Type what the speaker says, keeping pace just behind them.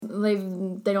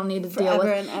they don't need to deal Forever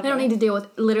with and ever. they don't need to deal with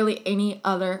literally any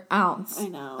other ounce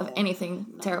of anything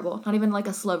terrible. Not even like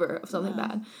a sliver of something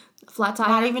bad. Flat tire.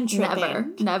 Not even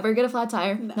tripping. Never get a flat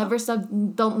tire. No. Never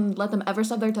don't let them ever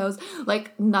stub their toes.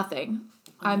 Like nothing.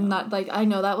 I'm not like, I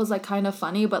know that was like kind of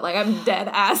funny, but like I'm dead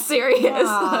ass serious.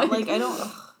 Yeah, like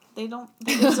they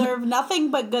deserve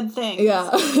nothing but good things. Yeah.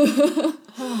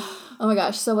 Oh my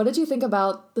gosh. So what did you think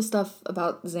about the stuff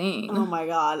about Zayn? Oh my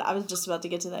god. I was just about to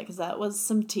get to that because that was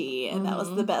some tea and that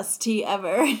was the best tea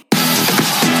ever.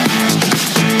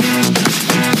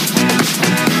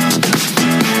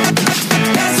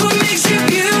 That's what makes you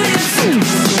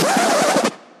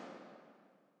beautiful.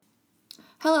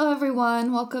 Hello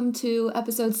everyone. Welcome to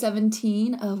episode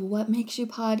 17 of What Makes You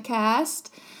Podcast.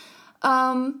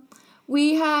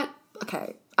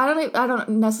 I don't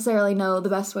necessarily know the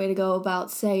best way to go about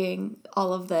saying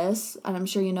all of this, and I'm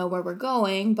sure you know where we're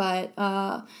going, but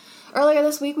earlier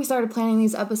this week we started planning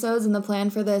these episodes, and the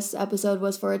plan for this episode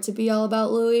was for it to be all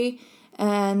about Louis,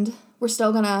 and we're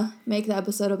still gonna make the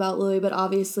episode about Louis, but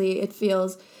obviously it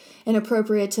feels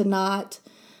inappropriate to not,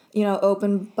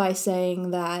 open by saying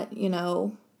that,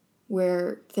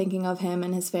 we're thinking of him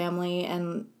and his family,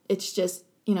 and it's just,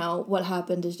 what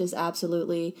happened is just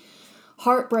absolutely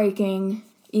heartbreaking,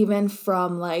 even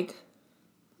from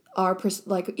our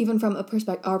perspectives,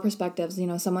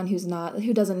 someone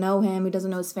who doesn't know him, who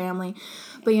doesn't know his family,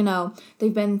 but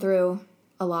they've been through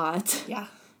a lot. Yeah.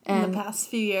 In the past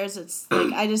few years, it's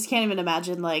like I just can't even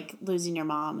imagine losing your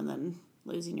mom and then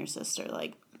losing your sister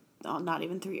not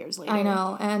even 3 years later. I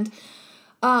know. And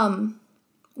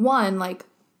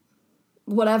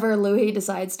whatever Louis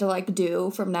decides to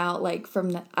do from now,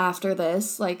 from after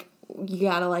this, you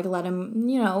gotta let him,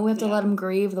 we have to let him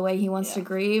grieve the way he wants to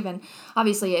grieve. And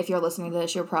obviously if you're listening to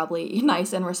this, you're probably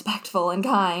nice and respectful and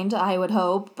kind, I would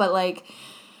hope. But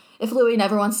if Louis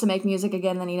never wants to make music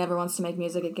again, then he never wants to make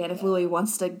music again. If Louis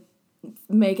wants to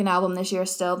make an album this year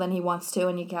still, then he wants to,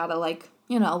 and you gotta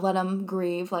let him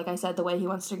grieve, like I said, the way he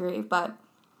wants to grieve. But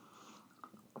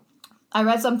I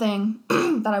read something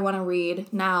that I want to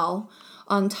read now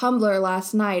on Tumblr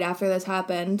last night after this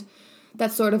happened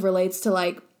that sort of relates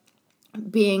to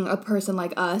being a person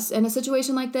like us in a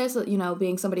situation like this,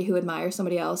 being somebody who admires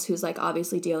somebody else who's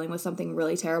obviously dealing with something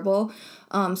really terrible.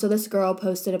 So this girl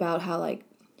posted about how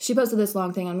she posted this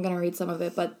long thing. I'm going to read some of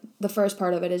it, but the first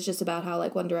part of it is just about how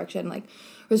One Direction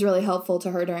was really helpful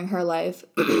to her during her life.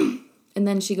 And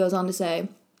then she goes on to say,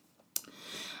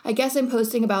 I guess I'm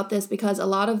posting about this because a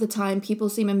lot of the time people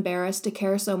seem embarrassed to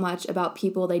care so much about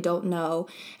people they don't know,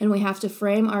 and we have to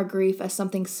frame our grief as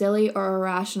something silly or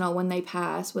irrational when they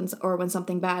pass, when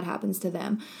something bad happens to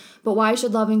them. But why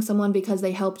should loving someone because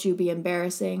they helped you be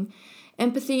embarrassing?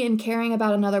 Empathy and caring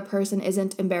about another person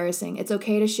isn't embarrassing. It's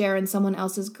okay to share in someone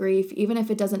else's grief, even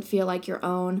if it doesn't feel like your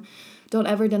own. Don't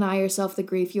ever deny yourself the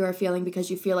grief you are feeling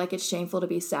because you feel like it's shameful to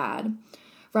be sad.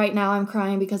 Right now I'm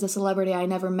crying because a celebrity I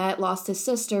never met lost his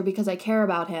sister because I care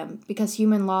about him, because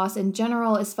human loss in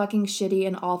general is fucking shitty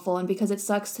and awful, and because it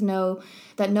sucks to know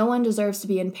that no one deserves to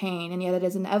be in pain, and yet it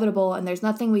is inevitable and there's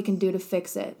nothing we can do to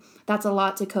fix it. That's a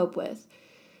lot to cope with.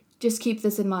 Just keep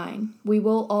this in mind. We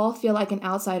will all feel like an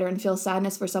outsider and feel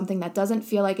sadness for something that doesn't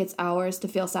feel like it's ours to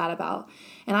feel sad about.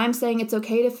 And I'm saying it's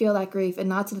okay to feel that grief and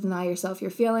not to deny yourself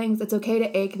your feelings. It's okay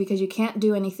to ache because you can't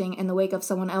do anything in the wake of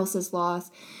someone else's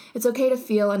loss. It's okay to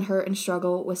feel and hurt and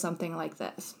struggle with something like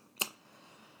this.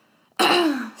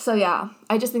 So yeah,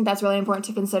 I just think that's really important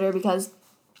to consider because,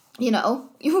 we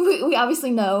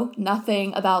obviously know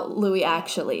nothing about Louis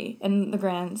actually in the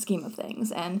grand scheme of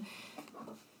things. And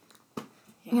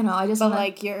I just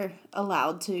you're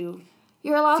allowed to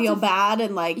feel bad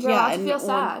and you're allowed to feel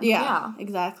sad. Yeah,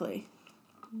 exactly.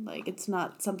 It's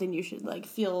not something you should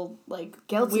feel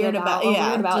guilty weird about. Yeah,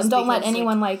 weird about. And don't let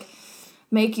anyone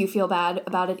make you feel bad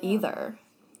about it either.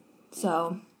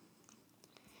 So,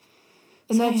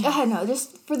 and that's I know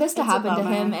just for this to happen to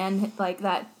him and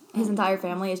that. His entire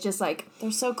family is just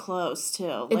they're so close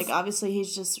too. Obviously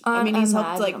he's just he's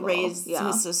helped raise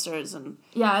his sisters and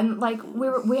and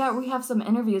we have some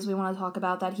interviews we want to talk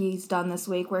about that he's done this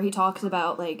week where he talks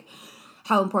about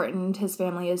how important his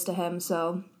family is to him.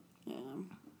 So yeah,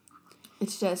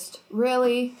 it's just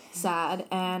really sad,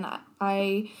 and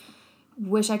I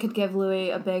wish I could give Louis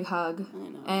a big hug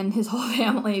and his whole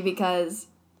family because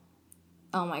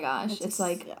oh my gosh, it's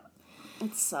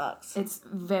it sucks. It's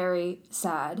very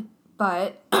sad,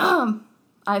 but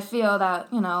I feel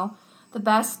that the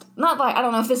best. Not I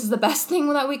don't know if this is the best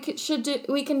thing that we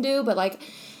can do, but I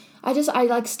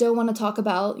still want to talk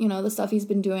about the stuff he's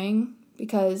been doing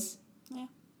because I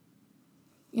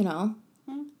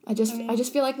just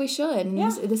feel like we should, and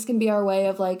this can be our way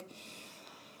of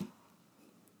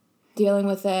dealing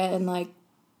with it and, like,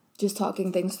 just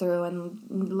talking things through and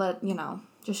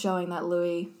just showing that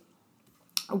Louis,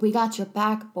 we got your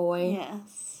back, boy.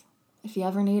 Yes. If you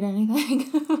ever need anything,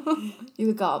 you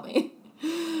could call me.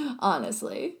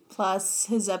 Honestly. Plus,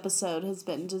 his episode has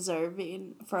been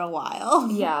deserving for a while.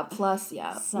 Yeah, plus,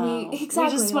 yeah. So, we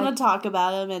just want to talk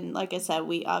about him, and like I said,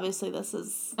 this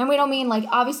is... And we don't mean, like,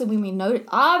 obviously we mean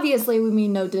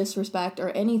no disrespect or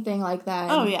anything like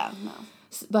that. Oh, yeah, no.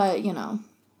 But,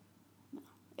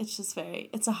 It's just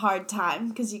it's a hard time,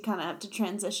 because you kind of have to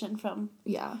transition from...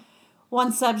 Yeah.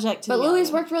 One subject to the other. But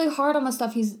Louis worked really hard on the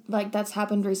stuff that's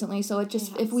happened recently, so it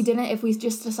just, if we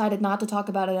just decided not to talk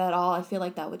about it at all, I feel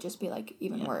like that would just be, like,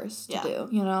 even worse to do,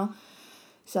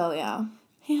 So, yeah.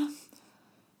 Yeah.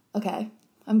 Okay.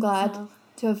 I'm glad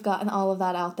to have gotten all of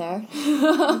that out there.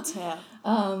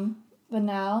 But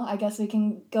now, I guess we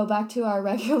can go back to our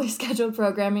regularly scheduled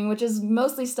programming, which is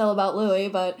mostly still about Louis,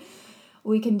 but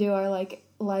we can do our, like,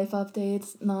 life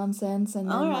updates nonsense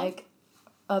and then, like,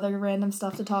 other random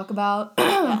stuff to talk about.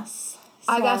 Yes.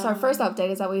 I guess our first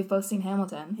update is that we've both seen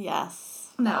Hamilton. Yes.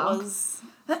 No. That was...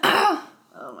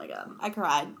 oh my god. I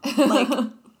cried, like,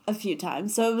 a few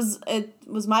times. So it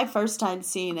was my first time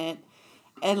seeing it.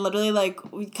 And literally, like,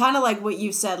 kind of like what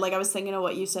you said. Like, I was thinking of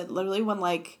what you said. Literally, when,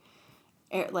 like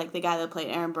the guy that played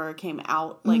Aaron Burr came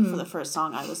out, like, for the first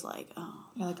song, I was like, oh.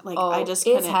 You're like, I just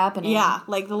couldn't. It's happening. Yeah.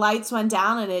 Like, the lights went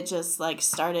down, and it just, like,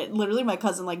 started. Literally, my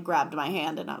cousin, like, grabbed my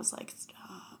hand, and I was like, stop.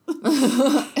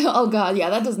 Oh god, yeah,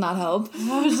 that does not help.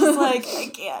 I was just like, I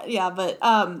can't. Yeah, but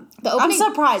I'm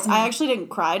surprised. I actually didn't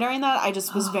cry during that. I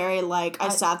just was very like, I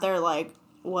sat there like,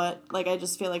 what? Like, I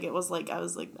just feel like it was like, I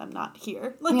was like, I'm not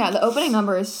here. Like, yeah, the opening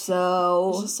number is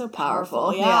so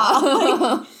powerful.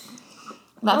 Yeah.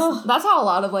 Like, that's how a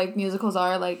lot of, like, musicals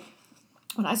are. Like,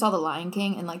 when I saw The Lion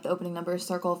King and, like, the opening number is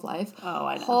Circle of Life. Oh,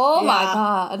 I know. Oh, my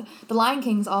God. The Lion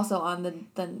King's also on the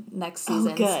next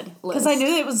season's good. Because I knew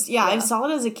it was, I saw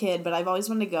it as a kid, but I've always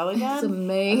wanted to go again. It's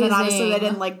amazing. And then obviously they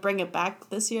didn't, like, bring it back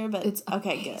this year, but it's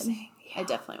okay, amazing. Good. Yeah. I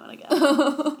definitely want to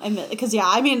go. Because,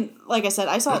 I mean, like I said,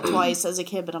 I saw it twice as a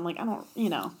kid, but I'm like, I don't,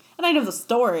 and I know the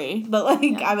story, but,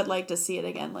 like, I would like to see it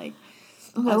again, like,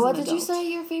 okay, what did you say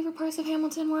your favorite parts of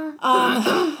Hamilton were?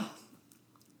 I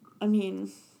mean,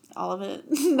 all of it.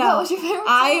 No. What was your favorite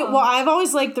song? I've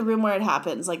always liked The Room Where It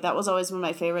Happens. Like, that was always one of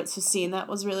my favorites. So seeing that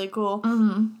was really cool.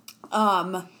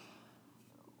 Mm-hmm.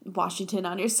 Washington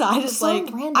on Your Side is, like,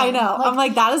 random. I know. Like, I'm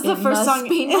like, that is the first song. It must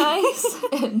be nice.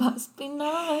 It must be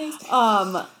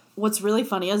nice. What's really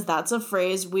funny is that's a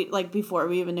phrase we, like, before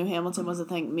we even knew Hamilton was a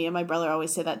thing, me and my brother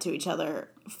always say that to each other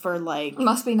for, like...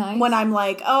 Must be nice. When I'm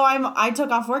like, I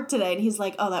took off work today, and he's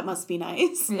like, oh, that must be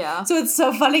nice. Yeah. So it's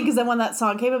so funny, because then when that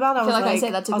song came about, I was like... I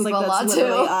say that to people a lot, too.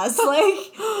 Us.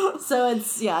 Like, so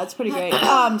it's pretty great.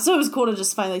 So it was cool to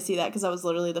just finally see that, because that was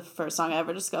literally the first song I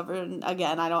ever discovered, and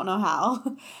again, I don't know how.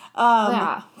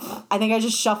 Yeah. I think I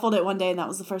just shuffled it one day, and that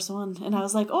was the first one, and I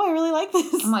was like, oh, I really like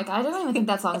this. I'm like, I don't even think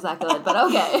that song's that good, but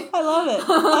okay. I love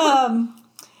it.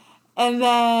 And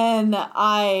then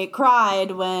I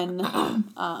cried when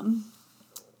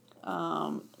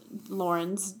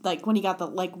Lauren's, like, when he got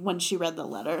when she read the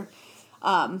letter.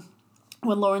 When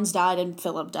Lawrence died and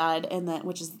Philip died, and then,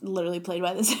 which is literally played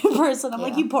by the same person. I'm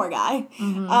like, you poor guy.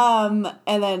 Mm-hmm.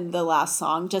 And then the last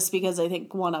song, just because I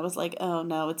think, one, I was like, oh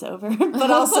no, it's over.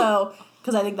 But also,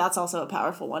 because I think that's also a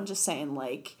powerful one, just saying,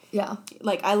 like... Yeah.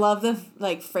 Like, I love the,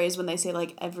 like, phrase when they say,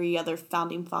 like, every other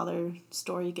founding father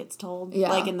story gets told. Yeah.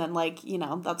 Like, and then, like,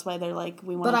 that's why they're like,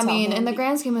 we want to tell tell him. In the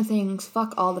grand scheme of things,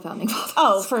 fuck all the founding fathers.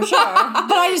 Oh, for sure.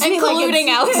 But I just mean, like... Including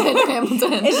Alexander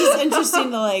Hamilton. It's just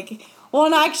interesting to, like... Well,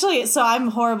 and actually, so I'm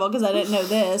horrible because I didn't know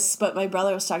this, but my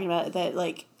brother was talking about it, that,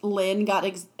 like, Lynn got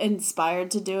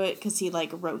inspired to do it because he,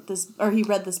 like, wrote this, or he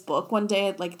read this book one day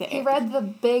at, like, the... He read the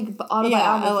big autobiography.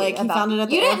 Yeah, like, he found it at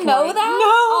the airport. You didn't know that?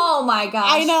 No! Oh my gosh,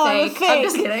 I know, fake. I'm fake. I'm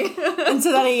just kidding. And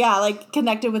so then he, like,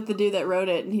 connected with the dude that wrote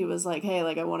it, and he was like, hey,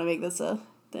 like, I want to make this a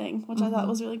thing, which I thought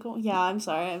was really cool. Yeah, I'm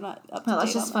sorry, I'm not up to date.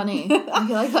 That's just funny. I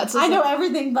feel like that's just... I know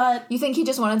everything, but... You think he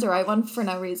just wanted to write one for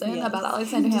no reason about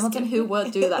Alexander Hamilton? Who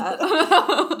would do that?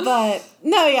 But,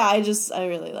 no, yeah, I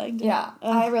really liked it. Yeah,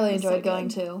 I really enjoyed going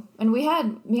too. And we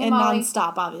had, me and Molly...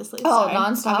 Non-stop, obviously. Oh, Sorry.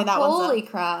 non-stop. Okay, that Holy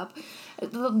crap.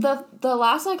 The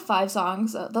last, like, 5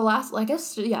 songs, the last, I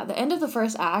guess, yeah, the end of the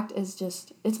first act is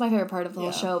just, it's my favorite part of the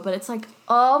whole show, but it's like,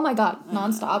 oh my god,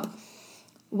 non-stop.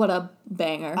 What a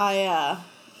banger.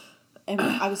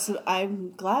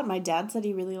 I'm glad my dad said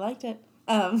he really liked it.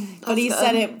 But he good.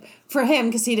 said it for him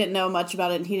because he didn't know much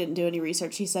about it and he didn't do any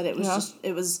research. He said it was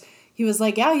he was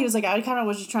like, I kind of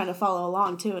was just trying to follow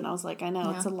along too. And I was like, I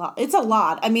know it's a lot. It's a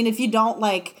lot. I mean, if you don't,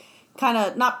 like, kind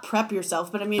of, not prep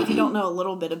yourself, but I mean, if you don't know a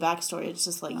little bit of backstory, it's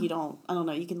just like, I don't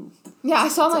know, you can... Yeah, I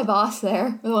saw my boss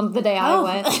there the day I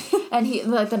went, and he,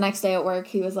 like, the next day at work,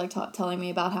 he was, like, telling me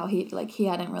about how he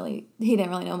didn't really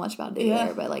know much about it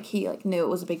either, but, like, he, like, knew it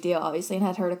was a big deal, obviously, and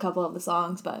had heard a couple of the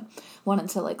songs, but wanted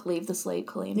to, like, leave the slate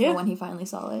clean for when he finally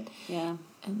saw it. Yeah.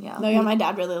 And, yeah. No, yeah, my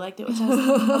dad really liked it, which I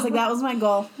was like, that was my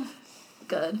goal.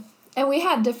 Good. And we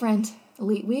had different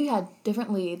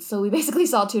leads, so we basically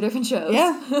saw 2 different shows.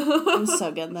 Yeah. It was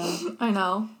so good, though. I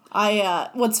know.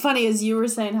 What's funny is you were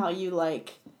saying how you,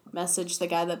 like, messaged the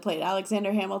guy that played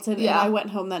Alexander Hamilton, and I went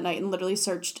home that night and literally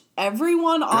searched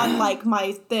everyone on, like,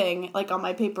 my thing, like, on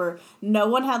my paper. No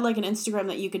one had, like, an Instagram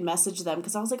that you could message them,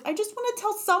 because I was like, I just want to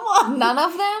tell someone. None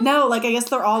of them? No, like, I guess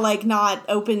they're all, like, not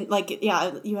open, like,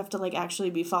 yeah, you have to, like, actually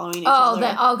be following each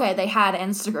other. Okay, they had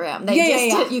Instagram.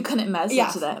 You couldn't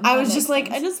message them. I was just like,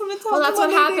 I just want to tell them. Well, that's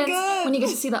what happens when you get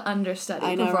to see the understudy.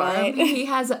 I know, right? He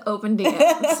has open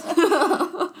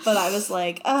DMs. But I was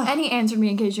like, ugh. And he answered me,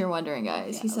 in case you're wondering,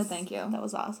 guys. Yes, he said thank you. That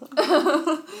was awesome.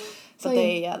 But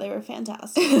they were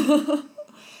fantastic.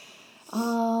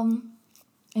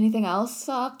 Anything else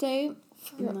to update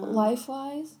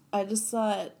life-wise? I just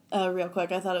thought, real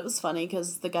quick, I thought it was funny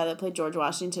because the guy that played George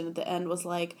Washington at the end was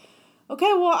like,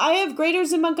 okay, well, I have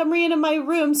graders in Montgomery and in my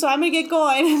room, so I'm going to get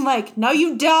going. I'm like, no,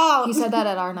 you don't. He said that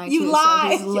at our night, you too,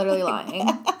 lie. so he's literally lying.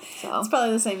 So. It's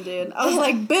probably the same dude. I was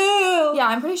like, boo! Yeah,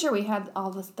 I'm pretty sure we had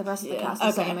all the rest of the cast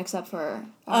the same, except for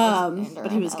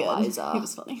but he was good. Eliza. He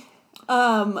was funny.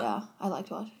 Yeah, I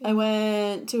liked watching. I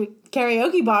went to a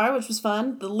karaoke bar, which was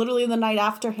fun. Literally the night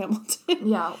after Hamilton.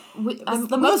 Yeah, we've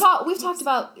talked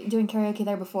about doing karaoke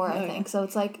there before. I think so.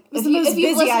 It's like it's the most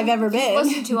busy I've ever been.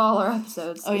 Listen to all our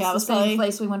episodes. Oh yeah, it was the same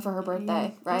place we went for her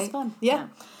birthday, right? It was fun. Yeah,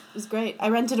 it was great. I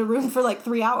rented a room for like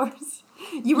 3 hours.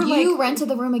 You rented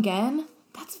the room again?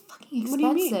 That's fucking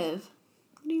expensive.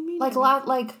 What do you mean? Like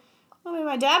I mean,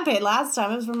 my dad paid last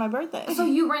time. It was for my birthday. So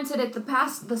you rented it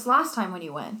this last time when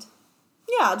you went?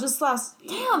 Yeah, just last...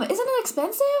 Damn, isn't it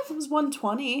expensive? It was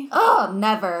 $120. Oh,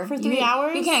 never. For 3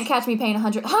 hours? You can't catch me paying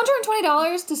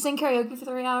 $120 to sing karaoke for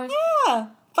 3 hours? Yeah.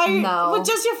 With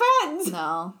just your friends.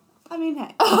 No. I mean,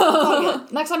 hey.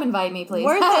 Next time invite me, please.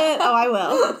 Worth it. Oh, I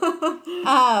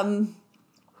will.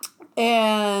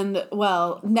 And,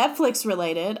 well, Netflix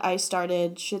related, I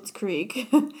started Schitt's Creek.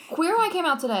 Queer Eye came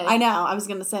out today. I know. I was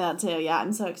going to say that too. Yeah,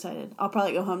 I'm so excited. I'll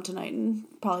probably go home tonight and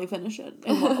probably finish it.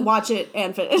 And watch it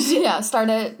and finish it. Yeah, start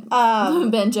it,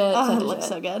 binge it, it looks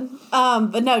so good.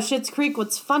 But no, Schitt's Creek,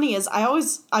 what's funny is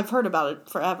I've heard about it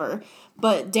forever.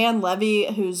 But Dan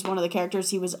Levy, who's one of the characters,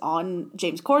 he was on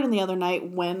James Corden the other night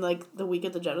when, like, the week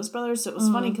of the Jonas Brothers. So it was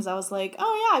funny because I was like,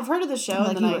 oh, yeah, I've heard of this show.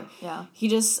 Like and then he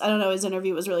just, I don't know, his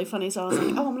interview was really funny. So I was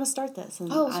like, oh, I'm going to start this.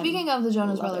 And speaking of the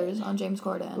Jonas Brothers on James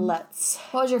Corden. What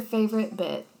was your favorite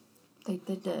bit they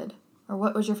did? Or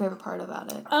what was your favorite part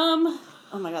about it? Oh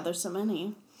my God, there's so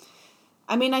many.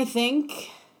 I mean, I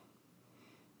think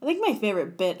my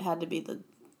favorite bit had to be the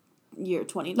year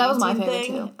 2019 That was my favorite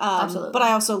thing. too. Absolutely. But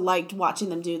I also liked watching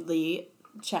them do the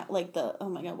chat, like the, oh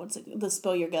my God, what's it? The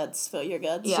spill your guts.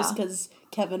 Yeah. Just because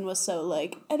Kevin was so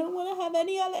like, I don't want to have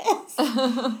any of this.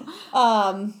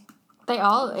 They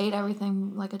all ate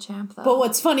everything like a champ, though. But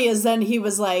what's funny is then he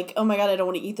was like, oh my God, I don't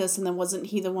want to eat this. And then wasn't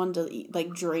he the one to eat,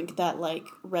 like, drink that, like,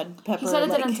 red pepper? He said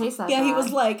it didn't taste that bad. He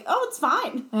was like, oh, it's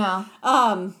fine. Yeah.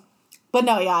 But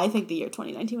no, yeah, I think the year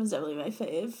 2019 was definitely my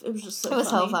fave. It was just so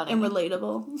funny and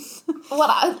relatable.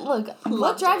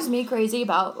 What drives me crazy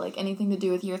about, like, anything to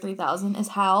do with year 3000 is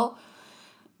how...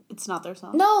 It's not their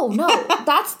song. No,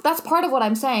 that's part of what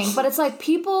I'm saying. But it's like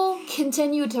people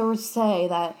continue to say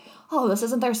that, oh, this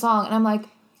isn't their song. And I'm like,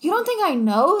 you don't think I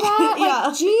know that?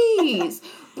 Like, jeez.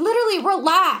 Literally,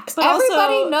 relax. But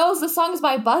everybody knows the song's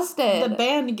by Busted. The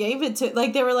band gave it to,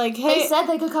 like, they were like, hey. They said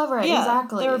they could cover it,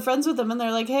 exactly. They were friends with them, and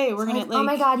they're like, hey, we're going to, oh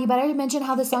my God, you better mention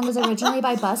how the song was originally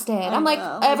by Busted. I'm like,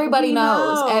 everybody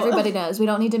knows. Everybody knows. We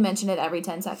don't need to mention it every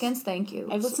 10 seconds. Thank you.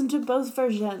 I've listened to both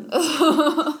versions.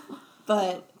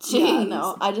 But, yeah,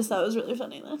 no, I just thought it was really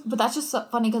funny, though. But that's just so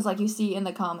funny because, like, you see in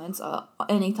the comments,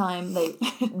 anytime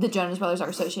the Jonas Brothers are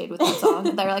associated with that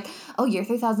song, they're like, oh, year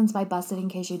 3000's by Busted, in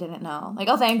case you didn't know. Like,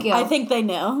 oh, thank you. I think they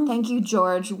know. Thank you,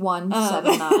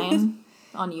 George179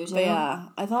 on YouTube. But yeah,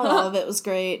 I thought all of it was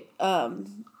great.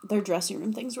 Their dressing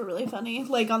room things were really funny.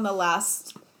 Like, on the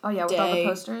last... Oh, yeah, with all the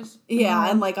posters? Yeah,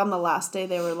 and, like, on the last day,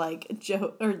 they were, like,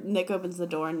 Nick opens the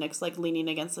door, and Nick's, like, leaning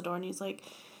against the door, and he's like...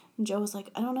 And Joe was like,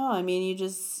 I don't know. I mean, you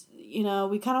just,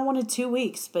 we kind of wanted 2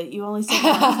 weeks, but you only said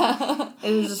one.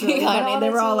 It was just really funny. They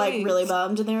were all, like, really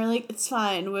bummed, and they were like, it's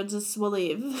fine. We'll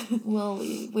leave. We'll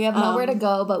leave. We have nowhere to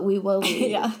go, but we will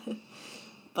leave. Yeah.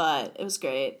 But it was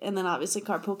great. And then obviously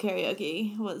Carpool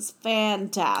Karaoke was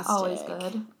fantastic. Always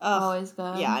good. Always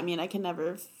good. Yeah, I mean, I can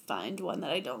never find one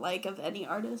that I don't like of any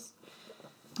artist.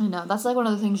 I know. That's like one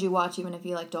of the things you watch even if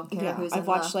you like don't care who's I've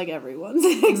watched like everyone's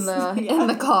in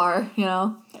the car, you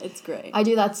know? It's great. I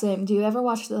do that same. Do you ever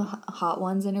watch the Hot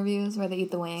Ones interviews where they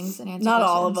eat the wings and answer Not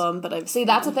questions? all of them, but I've See,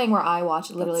 that's a thing where I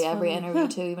watch literally every interview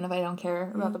too, even if I don't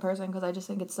care about the person because I just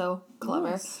think it's so clever.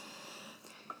 Nice.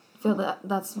 I feel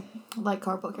that's like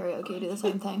Carpool Karaoke, do the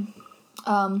same thing.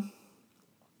 But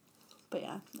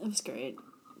yeah, it was great.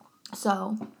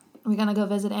 So, are we gonna go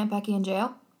visit Aunt Becky in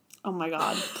jail? Oh my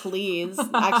god, please.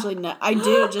 Actually, no. I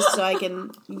do, just so I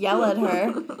can yell at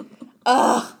her.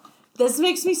 Ugh. This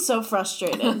makes me so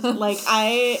frustrated. Like,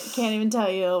 I can't even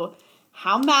tell you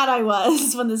how mad I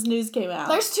was when this news came out.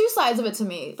 There's two sides of it to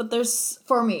me. But there's...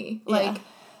 For me. Like,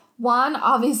 one,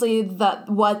 obviously,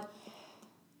 what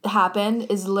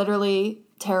happened is literally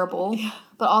terrible. Yeah.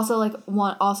 But also, like,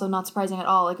 also not surprising at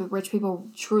all. Like, rich people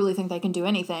truly think they can do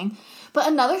anything. But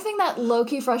another thing that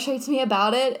low-key frustrates me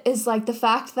about it is, like, the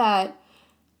fact that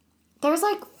there's,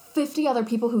 like, 50 other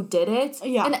people who did it.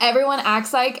 Yeah. And everyone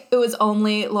acts like it was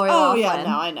only Lori Loughlin. Oh, yeah,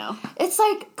 no, I know. It's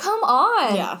like, come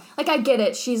on. Yeah. Like, I get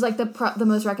it. She's, like, the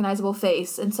most recognizable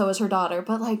face, and so is her daughter.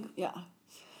 But, like... Yeah.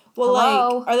 Well,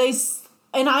 hello? Like, are they...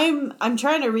 And I'm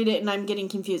trying to read it, and I'm getting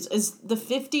confused. Is the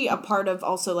 50 a part of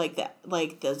also, like,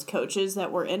 those coaches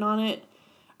that were in on it?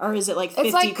 Or is it, like,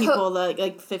 50 like people,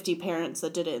 like, 50 parents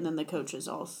that did it, and then the coaches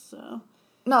also?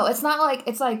 No, it's not like...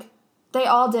 It's like, they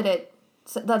all did it.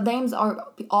 So the names are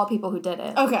all people who did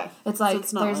it. Okay. It's like, so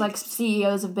it's there's, like,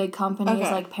 CEOs of big companies,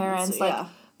 like, parents,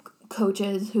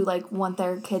 coaches who, like, want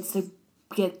their kids to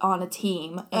get on a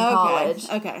team in college.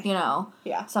 Okay. You know?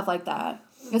 Yeah. Stuff like that.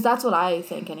 Because that's what I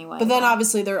think, anyway. But then,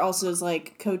 obviously, there also is,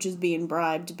 like, coaches being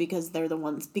bribed because they're the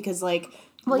ones... Because, like...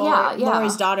 Well,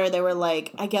 Lori's daughter, they were,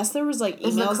 like... I guess there was, like,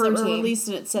 emails that were released,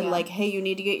 and it said, like, hey, you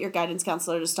need to get your guidance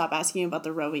counselor to stop asking you about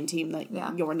the rowing team that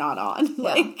you're not on.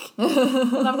 Like...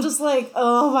 and I'm just like,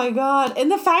 oh, my God.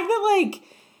 And the fact that, like...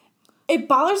 It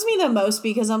bothers me the most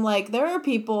because I'm like, there are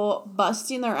people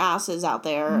busting their asses out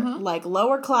there, like,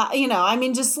 lower class, you know, I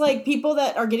mean, just, like, people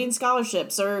that are getting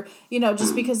scholarships or, you know,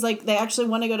 just because, like, they actually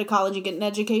want to go to college and get an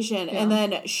education. Yeah. And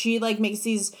then she, like, makes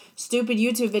these stupid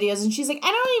YouTube videos and she's like,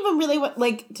 I don't even really want,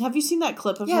 like, have you seen that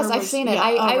clip of her? Yes, I've seen it. Yeah,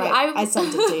 I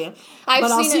sent it to you. I've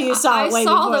but seen it. You saw it way I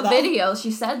saw before the that. video.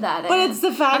 She said that. But it's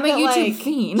the fact I'm a that, YouTube like,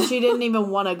 fiend. She didn't even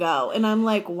want to go. And I'm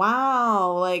like,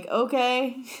 wow, like,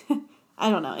 okay. I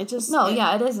don't know. It just... No,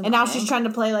 yeah, it is annoying. And now she's trying to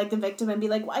play, like, the victim and be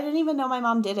like, well, I didn't even know my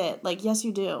mom did it. Like, yes,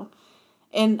 you do.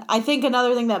 And I think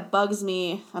another thing that bugs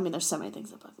me... I mean, there's so many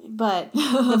things that bug me. But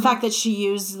the fact that she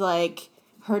used, like,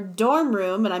 her dorm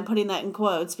room, and I'm putting that in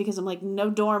quotes because I'm like,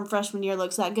 no dorm freshman year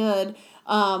looks that good.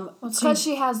 Because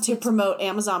she has to promote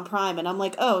Amazon Prime, and I'm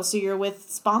like, oh, so you're with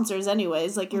sponsors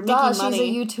anyways, like you're making money.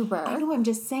 She's a YouTuber. I know, I'm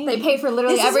just saying. They pay for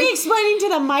literally this is me explaining to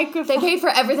the microphone. They paid for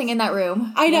everything in that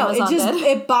room. I know,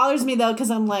 it bothers me though,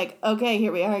 because I'm like, okay,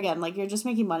 here we are again. Like, you're just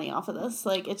making money off of this.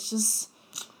 Like, it's just...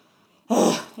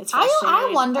 it's frustrating.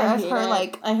 I wonder if her,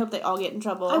 like... I hope they all get in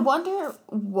trouble. I wonder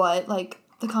what, like...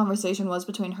 the conversation was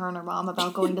between her and her mom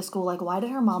about going to school. Like, why did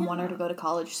her mom want her to go to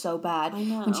college so bad? I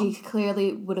know. When she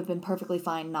clearly would have been perfectly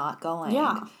fine not going.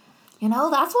 Yeah. You know,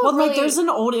 that's what like, there's an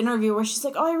old interview where she's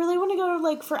like, oh, I really want to go,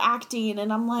 like, for acting.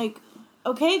 And I'm like,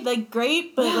 okay, like,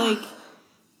 great, but, like...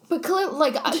 But clearly,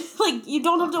 like... like, you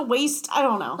don't have to waste... I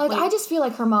don't know. Like, I just feel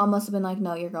like her mom must have been like,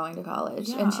 no, you're going to college.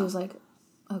 Yeah. And she was like...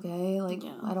 Okay, like,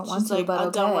 I don't want to, like, but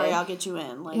okay. Don't worry, I'll get you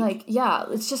in. Like, yeah,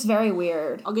 it's just very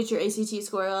weird. I'll get your ACT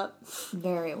score up.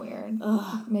 Very weird.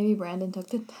 Ugh. Maybe Brandon took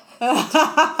the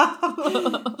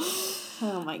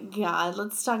Oh my God,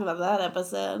 let's talk about that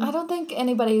episode. I don't think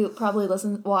anybody probably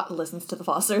listens to the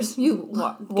Fosters.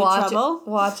 Watches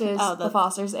the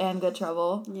Fosters and Good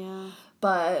Trouble. Yeah.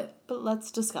 But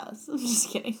let's discuss. I'm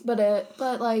just kidding. But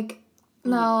like,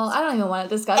 no, I don't even want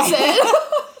to discuss it.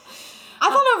 I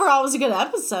thought overall it was a good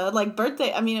episode. Like,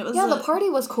 birthday, I mean, it was... Yeah, the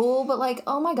party was cool, but, like,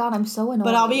 oh my God, I'm so annoyed.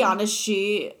 But I'll be honest,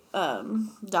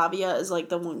 Davia is, like,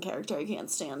 the one character I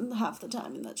can't stand half the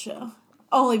time in that show.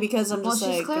 Only because I'm just,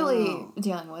 she's clearly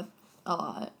dealing with a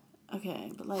lot.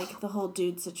 Okay, but, like, the whole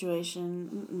dude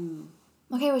situation,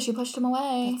 Okay, well, she pushed him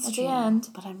away at the end.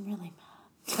 But I'm really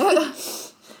mad.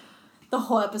 The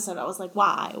whole episode, I was like,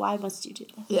 why? Why must you do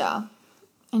this? Yeah.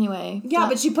 Anyway. Yeah,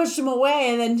 but she pushed him away,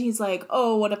 and then he's like,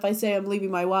 oh, what if I say I'm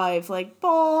leaving my wife? Like,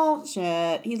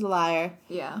 bullshit. He's a liar.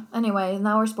 Yeah. Anyway,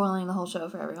 now we're spoiling the whole show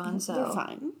for everyone, so... We're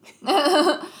fine.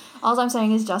 All I'm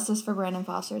saying is justice for Brandon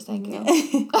Foster. Thank you.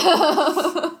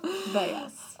 But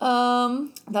yes.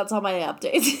 That's all my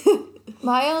updates.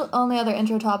 My only other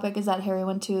intro topic is that Harry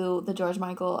went to the George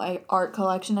Michael art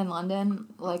collection in London,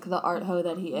 like the art hoe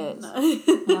that he is.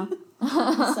 Yeah.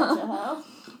 Such a hoe.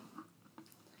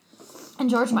 And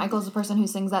George Michael's the person who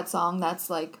sings that song that's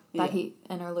like, that Yeah. he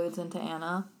interludes into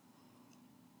Anna.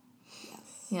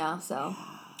 Yes. Yeah, so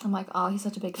I'm like, oh, he's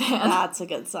such a big fan. That's a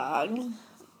good song.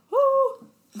 Woo!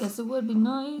 Guess it would be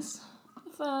nice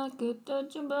if I could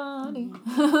touch your body.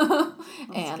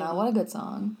 Anna, what a good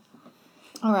song.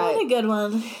 All right. What a good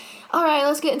one. All right,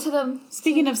 let's get into the...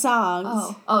 Speaking of songs.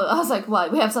 Oh, I was like,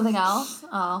 what? We have something else?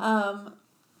 Oh.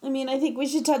 I mean, I think we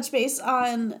should touch base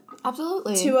on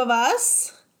Absolutely. Two of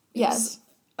Us. Yes.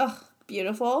 Ugh,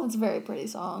 beautiful. It's a very pretty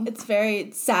song. It's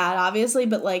very sad, obviously,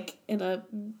 but, like, in a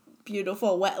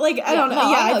beautiful way. Like, I Yeah, don't know. no,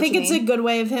 I Yeah, know I what think you it's mean. a good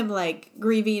way of him, like,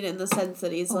 grieving in the sense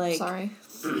that he's, like... Sorry.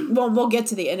 Well, we'll get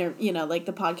to the like,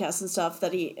 the podcast and stuff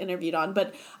that he interviewed on.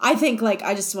 But I think, like,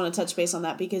 I just want to touch base on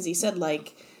that because he said,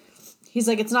 like... He's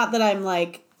like, it's not that I'm,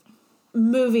 like...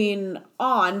 moving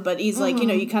on, but he's like, you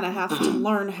know, you kind of have to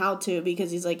learn how to because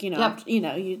he's like, you know,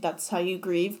 that's how you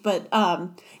grieve. But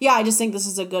yeah, I just think this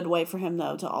is a good way for him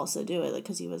though to also do it, like,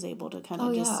 because he was able to kind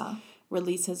of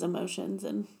release his emotions,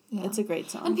 and it's a great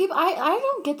song. And people, I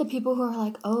don't get the people who are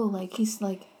like, oh, like he's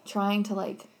like trying to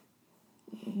like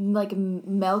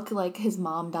milk like his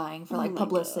mom dying for like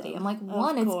publicity. God. I'm like,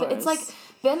 Of it's like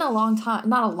been a long time,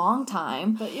 not a long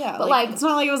time, but yeah, but like it's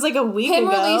not like it was like a week him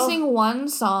ago. releasing one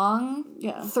song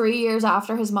 3 years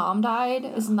after his mom died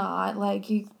is not like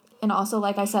you. And also,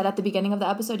 like I said at the beginning of the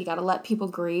episode, you got to let people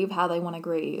grieve how they want to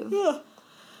grieve. Yeah.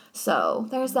 So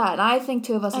there's that, and I think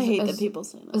Two of Us I hate that people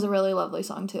say that. Is a really lovely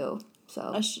song too.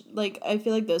 So I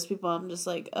feel like those people, I'm just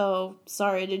like, oh,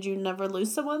 sorry, did you never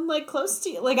lose someone like close to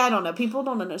you? Like, I don't know, people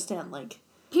don't understand, like.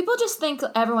 People just think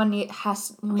everyone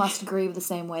must grieve the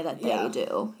same way that they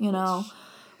do, you know,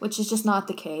 which is just not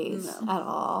the case at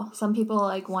all. Some people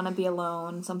like want to be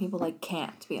alone. Some people like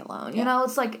can't be alone. You know,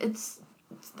 it's like it's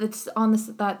on this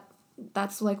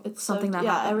that's like it's something that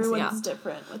happens. Everyone's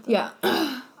different with it. Yeah.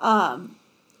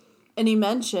 And he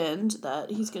mentioned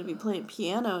that he's going to be playing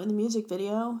piano in the music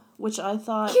video, which I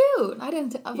thought... Cute! I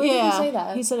didn't... Where did he say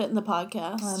that? He said it in the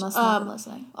podcast. I must not have been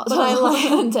listening. But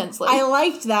I intensely. I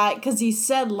liked that because he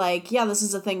said, like, yeah, this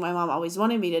is a thing my mom always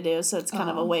wanted me to do, so it's kind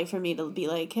of a way for me to be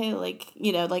like, hey, like,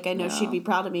 you know, like, I know she'd be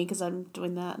proud of me because I'm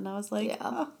doing that. And I was like,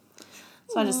 oh.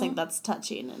 So I just think that's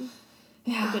touching and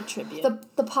a good tribute.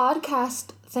 The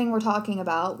podcast thing we're talking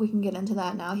about, we can get into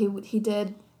that now. He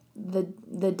did...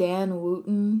 The Dan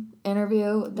Wooten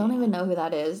interview. Don't even know who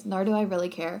that is, nor do I really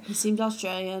care. He seemed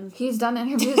Australian. He's done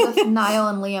interviews with Niall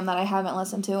and Liam that I haven't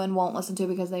listened to and won't listen to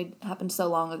because they happened so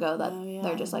long ago that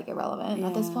they're just like irrelevant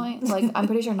at this point. Like I'm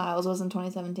pretty sure Niall's was in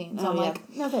 2017. So I'm like,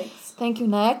 no thanks. Thank you.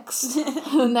 Next,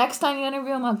 next time you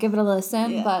interview him, I'll give it a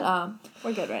listen. Yeah. But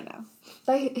we're good right now.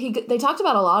 They talked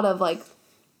about a lot of like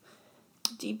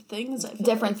deep things,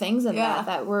 different things in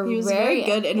that were he was very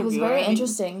good interviewer. It was very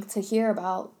interesting to hear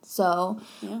about. So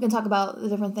we can talk about the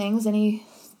different things. Any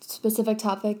specific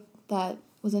topic that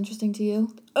was interesting to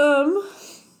you? I'm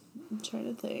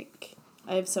trying to think.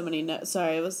 I have so many notes.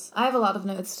 Sorry, I have a lot of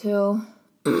notes too.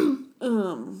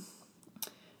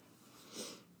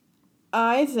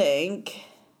 I think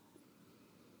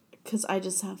because I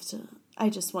just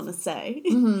want to say.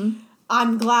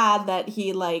 I'm glad that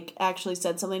he, like, actually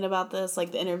said something about this,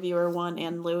 like, the interviewer one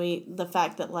and Louis, the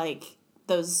fact that, like,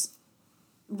 those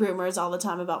rumors all the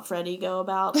time about Freddie go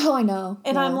about. Oh, I know.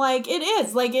 And I'm like, it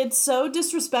is. Like, it's so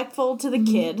disrespectful to the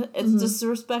kid. It's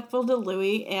disrespectful to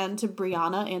Louis and to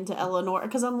Brianna and to Eleanor.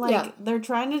 Because I'm like, they're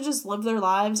trying to just live their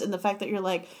lives, and the fact that you're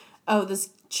like, oh, this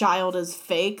child is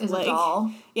fake. Is like, a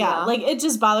doll. Yeah, like, it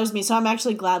just bothers me. So I'm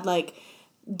actually glad, like,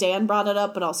 Dan brought it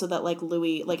up, but also that, like,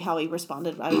 Louis, like, how he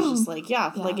responded, I was just like,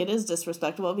 like, it is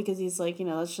disrespectful, because he's like, you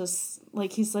know, it's just,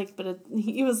 like, he's like, but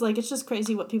he was like, it's just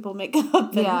crazy what people make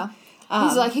up. And, he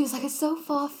was like, it's so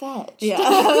far-fetched. Yeah.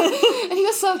 And he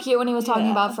was so cute when he was talking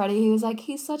about Freddie. He was like,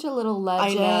 he's such a little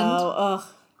legend. I know. Ugh.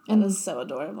 That was so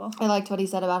adorable. I liked what he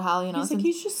said about how, you know... He's like,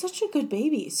 he's just such a good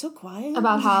baby. He's so quiet.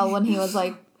 About how when he was,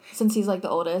 like, since he's, like, the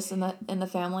oldest in the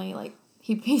family, like,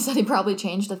 he said he probably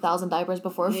changed 1,000 diapers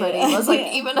before Freddie was,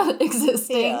 like, even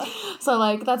existing. Yeah. So,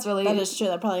 like, that's really... That is true.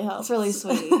 That probably helps. It's really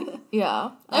sweet. Yeah.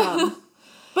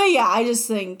 But, yeah, I just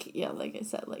think, like I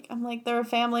said, like, I'm like, they're a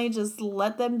family. Just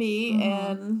let them be,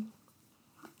 and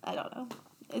I don't know.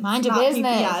 It's mind your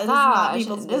business. It's not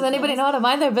people's business. Does anybody know how to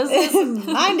mind their business?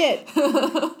 Mind it.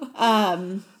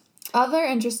 Other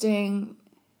interesting...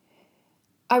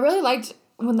 I really liked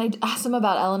when they asked him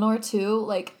about Eleanor too,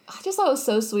 like I just thought it was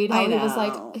so sweet how he was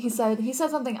like he said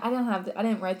something. I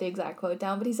didn't write the exact quote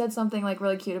down, but he said something like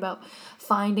really cute about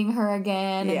finding her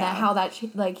again and that how that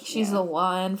she's the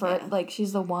one for like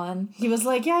she's the one. He was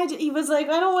like he was like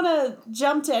I don't want to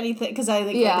jump to anything because I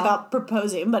think like, about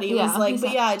proposing, but he was like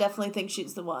but I definitely think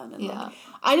she's the one. And like,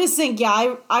 I just think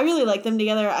I really like them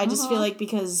together. I just feel like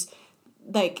because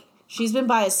like. She's been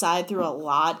by his side through a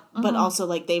lot, but also,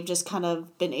 like, they've just kind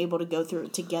of been able to go through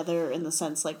it together in the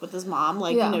sense, like, with his mom.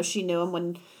 Like, you know, she knew him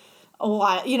when, a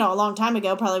long time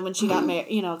ago, probably when she got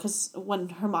married, you know, because when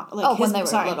her mom, like, when they were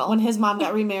little. When his mom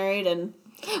got remarried and...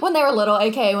 When they were little,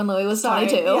 a.k.a. when Louis was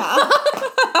 22. Yeah.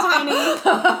 Tiny.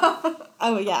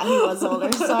 Oh, yeah, he was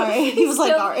older. Sorry. He was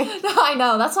like, all right. I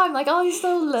know. That's why I'm like, oh, he's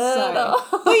so little. Sorry.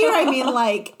 But you know what I mean?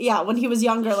 Like, yeah, when he was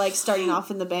younger, like, starting off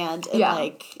in the band. And,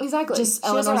 like, exactly. Just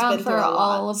Eleanor's been through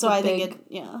all of the big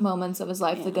moments of his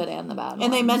life, the good and the bad.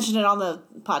 And they mentioned it on the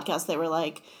podcast. They were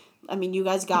like, I mean, you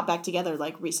guys got back together,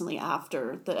 like, recently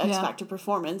after the X Factor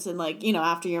performance and, like, you know,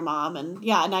 after your mom. And,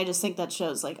 and I just think that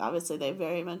shows, like, obviously they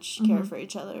very much care for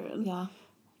each other. And, yeah.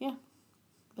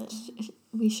 But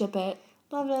we ship it.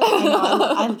 Love it. I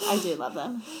know, I do love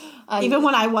them. Even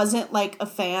when I wasn't, like, a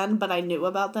fan, but I knew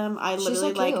about them, I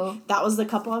literally, like, that was the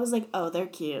couple I was like, oh, they're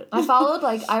cute. I followed,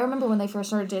 like, I remember when they first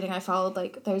started dating, I followed,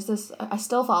 like, there's this, I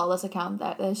still follow this account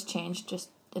that has changed just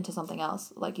into something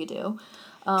else, like you do.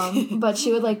 But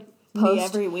she would, like, post me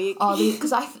every week. All these,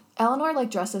 because Eleanor, like,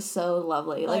 dresses so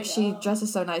lovely. Like, she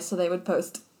dresses so nice, so they would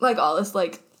post, like, all this,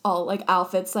 like,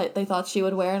 outfits that they thought she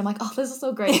would wear, and I'm like, oh, this is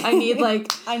so great. I need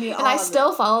I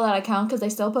still follow that account because they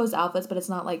still post outfits, but it's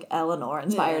not like Eleanor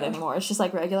inspired anymore. It's just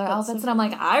like regular outfits, and I'm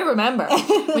like, I remember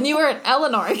when you were an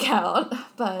Eleanor account,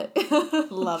 but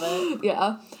love it.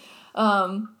 Yeah.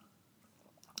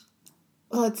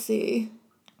 Let's see.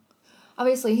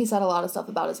 Obviously, he said a lot of stuff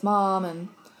about his mom, and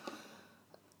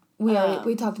we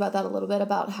talked about that a little bit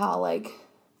about how like.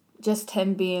 Just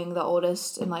him being the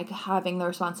oldest and, like, having the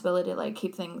responsibility to, like,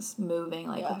 keep things moving,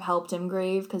 like, helped him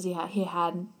grieve because he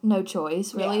had no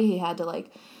choice, really. He had to,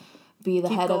 like, be the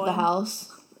head of the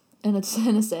house in a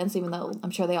sense, even though I'm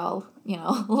sure they all, you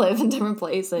know, live in different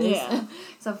places. Yeah.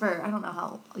 Except for, I don't know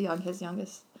how young his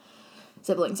youngest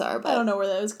siblings are, but... I don't know where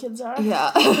those kids are.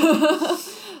 Yeah.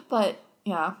 But,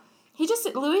 yeah.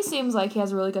 Louis seems like he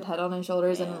has a really good head on his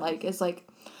shoulders and, like, is, like...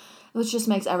 Which just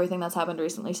makes everything that's happened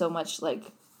recently so much, like...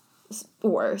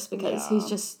 worse because he's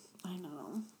just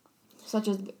such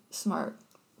a smart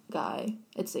guy,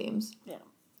 it seems,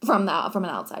 from an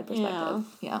outside perspective.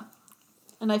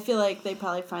 And I feel like they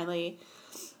probably finally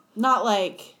not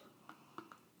like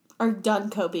are done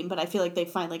coping, but I feel like they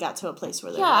finally got to a place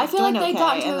where they're I feel like they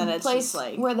got to a place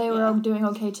like, where they were doing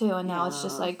okay too, and now it's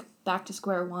just like back to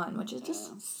square one, which is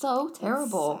just so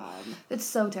terrible. It's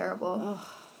so terrible.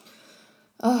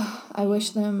 I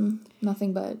wish them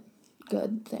nothing but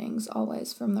good things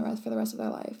always for the rest of their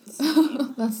life.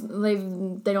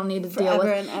 They don't need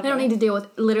to deal with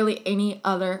literally any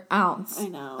other ounce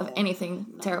of anything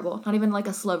terrible. Not even like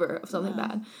a sliver of something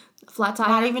bad. Flat tire.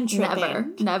 Not even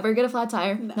tripping. Never get a flat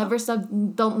tire. No.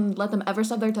 Don't let them ever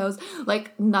stub their toes.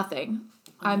 Like nothing.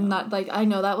 I'm not like I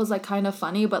know that was like kind of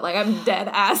funny, but like I'm dead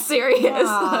ass serious.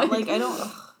 Yeah, like I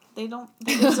don't.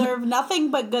 They deserve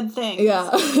nothing but good things.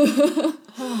 Yeah.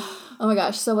 Oh my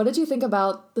gosh, so what did you think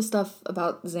about the stuff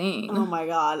about Zayn? Oh my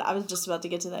god, I was just about to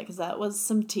get to that because that was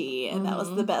some tea, and that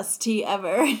was the best tea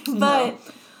ever. But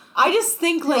I just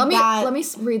think like let me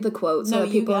read the quote so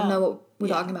that people know what we're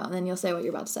talking about, and then you'll say what you're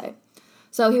about to say.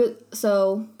 So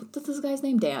what's this guy's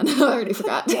name? Dan. I already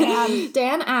forgot.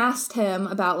 Dan asked him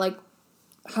about like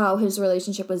how his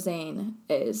relationship with Zayn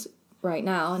is right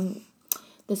now, and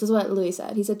this is what Louis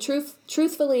said. He said,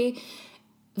 truthfully,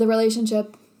 the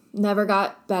relationship never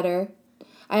got better.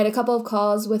 I had a couple of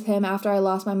calls with him after I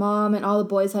lost my mom, and all the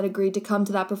boys had agreed to come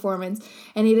to that performance,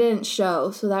 and he didn't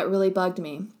show, so that really bugged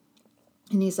me.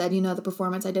 And he said, the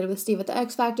performance I did with Steve at the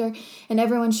X Factor, and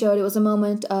everyone showed it was a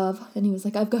moment of, and he was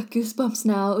like, I've got goosebumps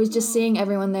now. It was just seeing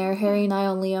everyone there, Harry,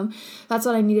 Niall, and Liam. That's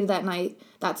what I needed that night,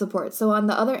 that support. So on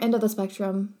the other end of the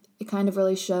spectrum, it kind of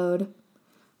really showed,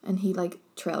 and he, like,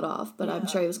 trailed off, but I'm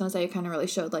sure he was going to say it kind of really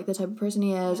showed, like, the type of person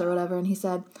he is or whatever, and he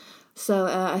said... So,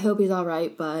 I hope he's all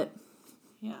right, but...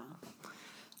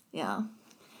 Yeah.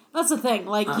 That's the thing.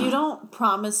 Like, you don't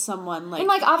promise someone, like... And,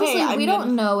 like, obviously, we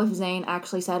don't know if Zayn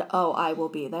actually said, oh, I will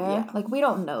be there. Yeah. Like, we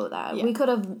don't know that. Yeah. We could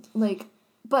have, like...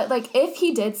 But, like, if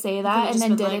he did say that and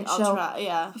then didn't show...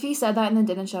 If he said that and then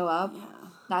didn't show up,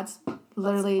 that's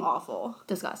literally... That's awful.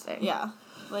 Disgusting. Yeah.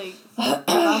 Like,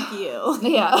 fuck you.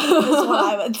 Yeah. Is what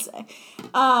I would say.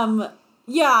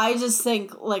 Yeah, I just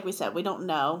think, like we said, we don't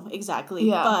know exactly.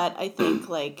 Yeah. But I think,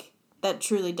 like, that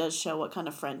truly does show what kind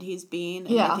of friend he's being.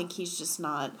 And I think he's just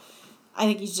not... I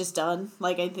think he's just done.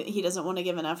 Like, he doesn't want to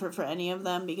give an effort for any of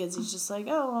them because he's just like,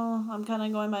 oh, well, I'm kind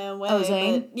of going my own way. Oh,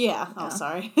 Zane? But, yeah. Oh,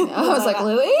 sorry. Yeah, I was like,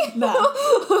 Louis?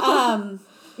 No.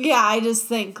 Yeah, I just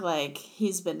think, like,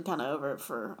 he's been kind of over it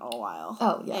for a while.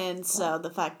 Oh, yeah. And so the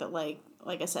fact that, like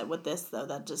I said, with this, though,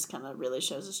 that just kind of really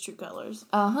shows his true colors.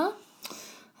 Uh-huh.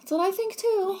 That's what I think,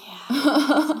 too.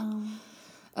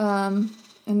 Yeah.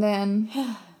 And then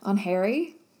on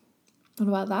Harry, what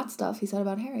about that stuff he said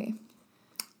about Harry?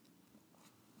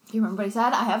 Do you remember what he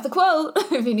said? I have the quote,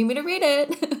 if you need me to read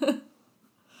it.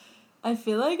 I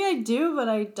feel like I do, but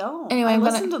I don't. Anyway, I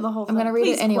listened to the whole thing. I'm going to read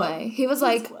Please it anyway. Quote. He was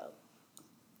Please like, quote.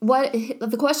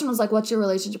 the question was like, what's your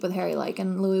relationship with Harry like?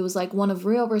 And Louis was like, one of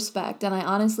real respect. And I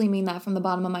honestly mean that from the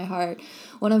bottom of my heart.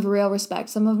 One of real respect.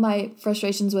 Some of my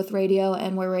frustrations with radio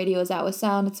and where radio is at with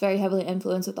sound, it's very heavily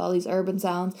influenced with all these urban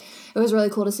sounds. It was really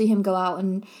cool to see him go out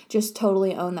and just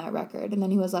totally own that record. And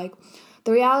then he was like,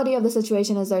 the reality of the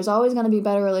situation is there's always going to be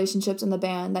better relationships in the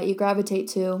band that you gravitate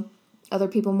to other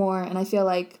people more. And I feel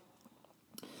like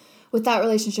with that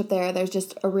relationship there's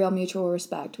just a real mutual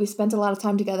respect. We spent a lot of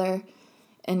time together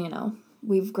and,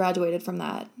 we've graduated from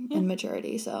that in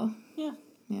maturity. So, yeah.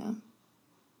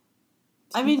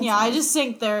 I mean, yeah, I just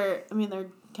think they're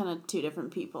kind of two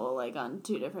different people, like, on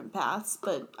two different paths.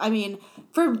 But, I mean,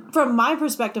 from my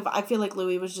perspective, I feel like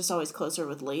Louis was just always closer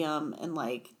with Liam. And,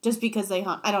 like, just because they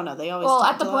hung... I don't know, they always... Well,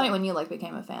 at the point when you, like,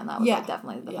 became a fan, that was, like,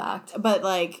 definitely the fact. But,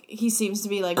 like, he seems to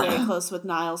be, like, very close with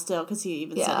Niall still, because he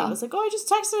even said he was like, oh, I just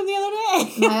texted him the other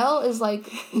day. Niall is,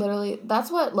 like, literally...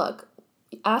 That's what... Look,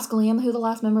 ask Liam who the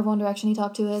last member of One Direction he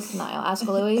talked to is. Niall. Ask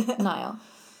Louis. Niall.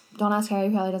 Don't ask Harry,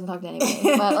 he probably doesn't talk to anybody.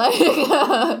 But,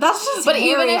 like... That's just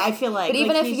Harry, I feel like. But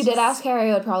even if you did ask Harry,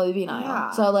 it would probably be Niall.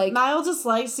 Yeah. So, like... Niall just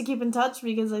likes to keep in touch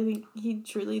because I think he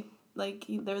truly... Like,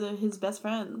 they're his best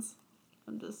friends.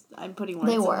 I'm putting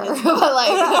words They were. in his But,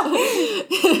 like...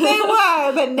 They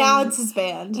were, but now it's his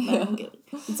band.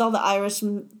 It's all the Irish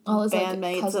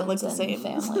bandmates like, that look the same.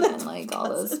 Family and, like, all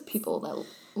those people that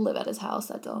live at his house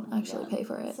that don't actually pay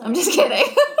for it. Sorry. I'm just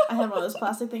kidding. I had one of those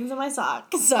plastic things in my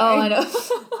sock. Sorry.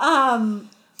 Oh, I know.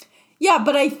 Yeah,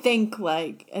 but I think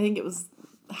it was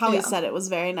how he said it was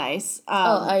very nice.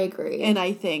 I agree. And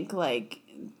I think, like,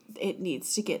 it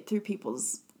needs to get through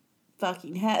people's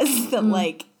fucking heads that,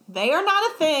 like, they are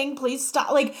not a thing. Please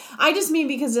stop. Like, I just mean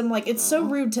because I'm like, it's so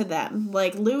rude to them.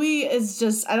 Like, Louis is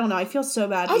just, I don't know. I feel so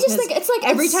bad. I just think it's like...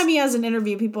 Every time he has an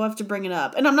interview, people have to bring it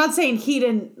up. And I'm not saying he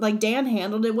didn't, like, Dan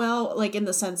handled it well, like, in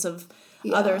the sense of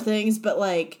other things. But,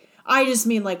 like, I just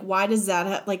mean, like, why does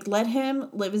that like, let him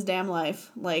live his damn life.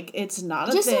 Like, it's not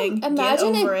a thing. Get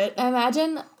over it.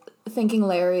 Imagine thinking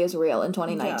Larry is real in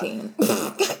 2019.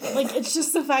 Yeah. Like, it's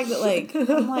just the fact that, like,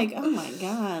 I'm like, oh my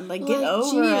god, like, get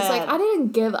over it. Like, I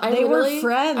didn't give... They were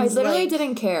friends. I literally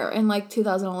didn't care in, like,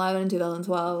 2011 and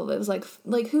 2012. It was like,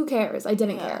 who cares? I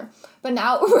didn't care. But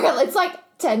now, it's like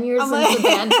 10 years since the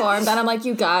band formed, and I'm like,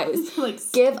 you guys, like,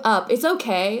 give up. It's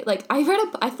okay. Like, I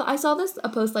saw a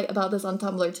post, like, about this on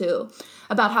Tumblr, too,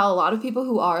 about how a lot of people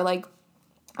who are, like,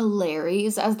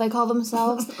 Larrys, as they call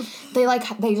themselves, they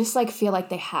just, like, feel like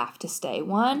they have to stay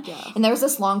one. Yeah. And there was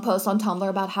this long post on Tumblr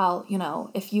about how,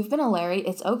 if you've been a Larry,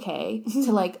 it's okay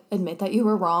to, like, admit that you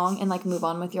were wrong and, like, move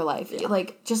on with your life. Yeah.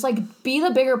 Like, just, like, be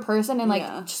the bigger person and, like,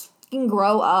 just fucking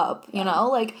grow up, you know?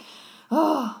 Like,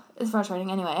 oh, it's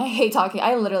frustrating. Anyway,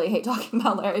 I literally hate talking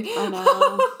about Larry. I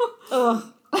know.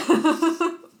 Ugh.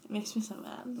 It makes me so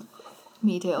mad.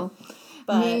 Me too.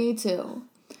 Me too.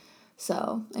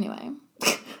 So, anyway...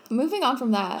 Moving on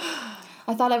from that,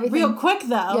 I thought everything... Real quick,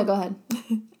 though. Yeah, go ahead.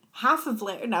 Half of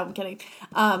Larry... No, I'm kidding.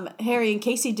 Harry and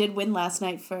Casey did win last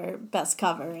night for Best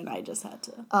Cover, and I just had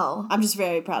to... Oh. I'm just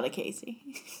very proud of Casey.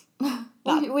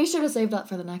 We should have saved that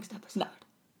for the next episode. No.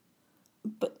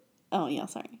 But... Oh, yeah,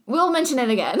 sorry. We'll mention it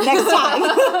again. Next time.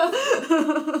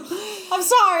 I'm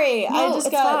sorry. No, I just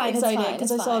got excited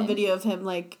because I saw a video of him,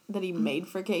 like, that he made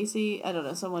for Casey. I don't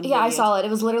know, someone... Yeah, I saw it.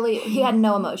 It was literally... He had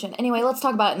no emotion. Anyway, let's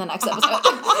talk about it in the next episode.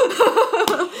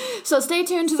 So stay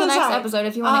tuned to the next episode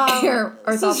if you want to hear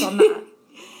our thoughts on that.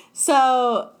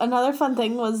 So, another fun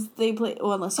thing was they played...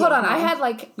 Well, unless you... Hold on, I had,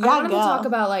 like... I wanted to talk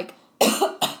about, like...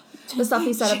 the stuff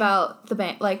he said about the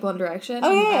band, like, One Direction. Oh,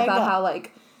 yeah, about how,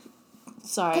 like...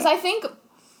 Sorry. Because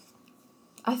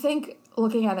I think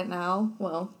looking at it now,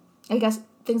 well, I guess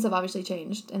things have obviously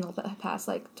changed in the past,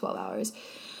 like, 12 hours.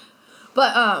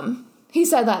 But, he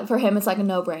said that for him it's, like, a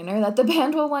no-brainer that the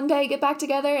band will one day get back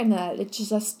together and that it's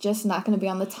just not going to be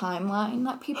on the timeline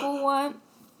that people want.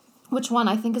 Which one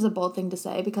I think is a bold thing to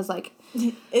say because, like...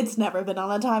 It's never been on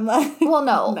a timeline. Well,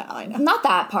 no. No, I know. Not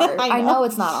that part. I I know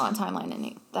it's not on a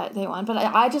timeline that they want. But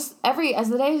I just... As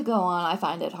the days go on, I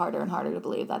find it harder and harder to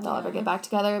believe that they'll ever get back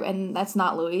together. And that's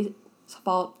not Louis'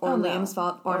 fault or Liam's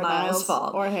fault or Niall's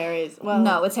fault. Or Harry's. Well,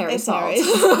 no, it's Harry's fault.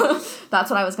 That's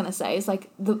what I was going to say. It's like,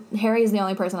 Harry is the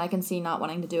only person I can see not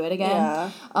wanting to do it again. Yeah.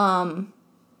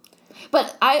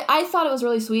 But I thought it was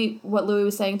really sweet what Louis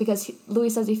was saying because Louis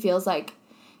says he feels like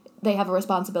they have a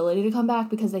responsibility to come back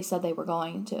because they said they were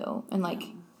going to. And, like,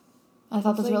 I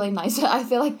thought that's really nice. I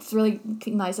feel like it's really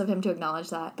nice of him to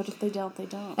acknowledge that. But if they don't, they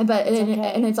don't.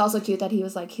 And it's also cute that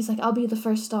he's like, I'll be the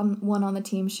first one on the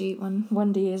team sheet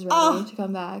when D is ready to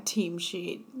come back. Team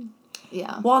sheet.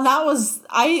 Yeah. Well,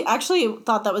 I actually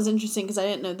thought that was interesting because I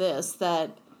didn't know this,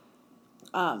 that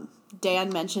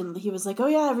Dan mentioned, he was like, oh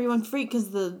yeah, everyone freaked because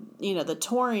the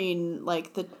touring,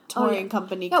 like the touring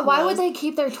company closed. Why would they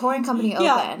keep their touring company open?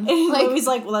 Yeah, and Louis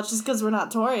like, well, that's just because we're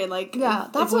not touring. Like,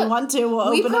 if we want to, we'll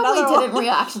open another one. We probably didn't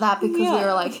react to that because we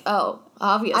were like, oh,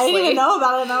 obviously. I didn't even know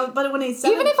about it, but when he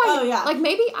said even it, if like,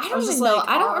 maybe, I don't even know. Like,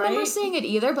 I don't remember seeing it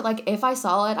either, but, like, if I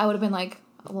saw it, I would have been like,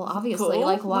 well, obviously, cool.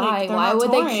 like, why? Like, why would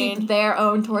they keep their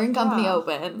own touring company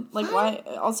open? Like, why?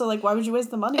 Also, like, why would you waste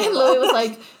the money? And Louis was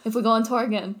like, if we go on tour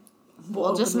again,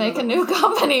 we'll just make a new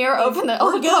company or open the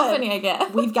old company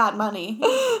again. We've got money.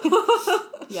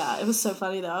 Yeah, it was so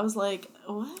funny, though. I was like,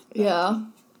 what? Yeah,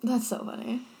 that's so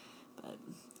funny.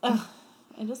 But,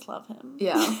 I just love him.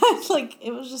 Yeah. Like,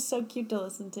 it was just so cute to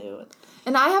listen to.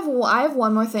 And I have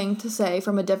one more thing to say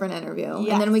from a different interview.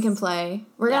 Yes. And then we can play.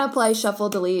 We're going to play Shuffle,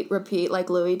 Delete, Repeat like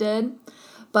Louis did.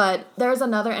 But there's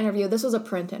another interview. This was a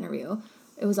Print interview.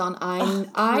 It was on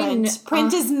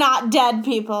Print is not dead,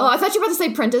 people. Oh, I thought you were about to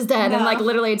say Print is dead and, like,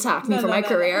 literally attacked me for my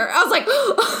career. I was like...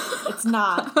 It's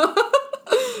not.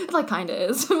 It, like, kind of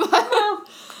is.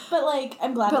 But, like,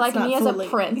 I'm glad but, like, me as a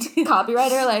Print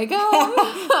copywriter, like,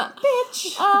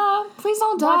 bitch. Please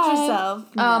don't die. Watch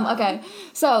yourself. No. Okay.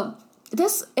 So,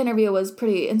 this interview was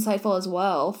pretty insightful as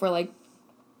well for, like,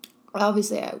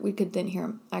 obviously, we didn't hear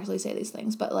him actually say these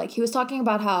things, but, like, he was talking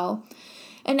about how...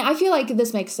 And I feel like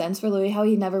this makes sense for Louis, how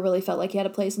he never really felt like he had a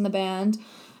place in the band.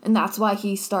 And that's why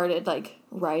he started, like,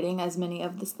 writing a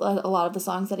lot of the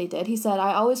songs that he did. He said,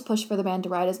 I always pushed for the band to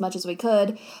write as much as we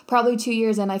could. Probably 2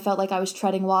 years in, I felt like I was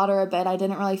treading water a bit. I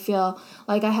didn't really feel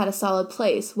like I had a solid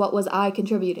place. What was I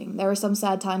contributing? There were some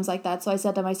sad times like that. So I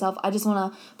said to myself, I just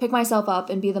want to pick myself up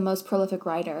and be the most prolific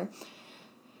writer.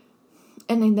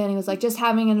 And then he was like, just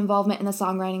having an involvement in the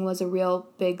songwriting was a real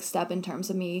big step in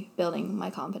terms of me building my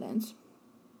confidence.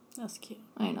 That's cute.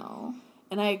 I know.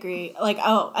 And I agree. Like,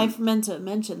 I've meant to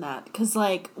mention that. Because,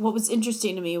 like, what was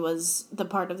interesting to me was the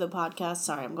part of the podcast.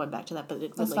 Sorry, I'm going back to that, but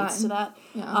it relates to that.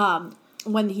 Yeah.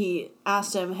 When he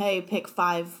asked him, hey, pick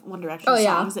 5 One Direction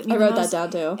songs that mean I wrote that down,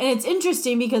 too. And it's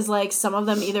interesting because, like, some of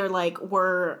them either, like,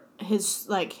 were his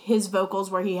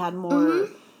vocals where he had more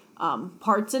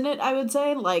parts in it, I would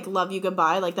say. Like, Love You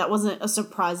Goodbye. Like, that wasn't a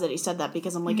surprise that he said that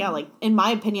because I'm like, yeah, like, in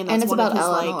my opinion, that's one of his,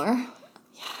 Eleanor. like...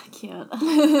 Cute.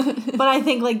 But I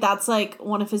think, like, that's, like,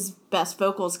 one of his best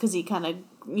vocals because he kind of,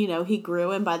 he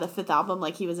grew, and by the 5th album,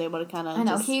 like, he was able to kind of I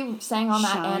know, he sang on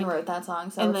that and wrote that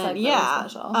song, so and it's, then, like, really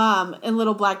special. And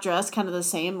Little Black Dress, kind of the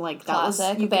same, like, that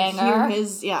classic, was, you banger. Could hear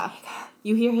his,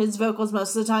 you hear his vocals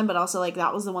most of the time, but also, like,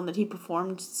 that was the one that he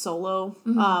performed solo,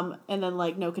 and then,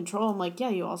 like, No Control, I'm like, yeah,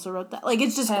 you also wrote that. Like,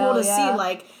 it's just cool to see,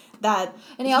 like, that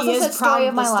and he also said Story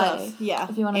of My Life. Yeah.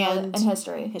 If you want to know, and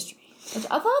History. Which I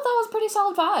thought that was pretty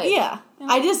solid vibe. Yeah.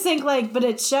 I just think, like, but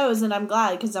it shows, and I'm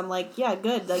glad, because I'm like, yeah,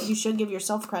 good. Like, you should give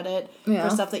yourself credit for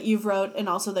stuff that you've wrote, and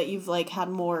also that you've, like, had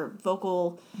more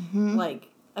vocal, like,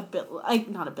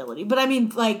 not ability, but I mean,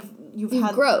 like, you've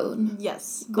had... grown.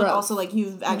 Yes. But also, like,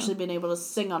 you've actually been able to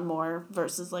sing on more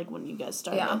versus, like, when you guys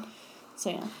started. Yeah.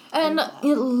 So, yeah. And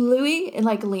Louis and,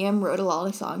 like, Liam wrote a lot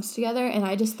of songs together, and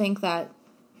I just think that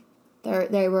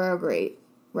they were a great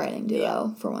writing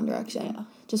duo for One Direction. Yeah.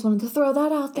 Just wanted to throw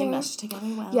that out there. They meshed together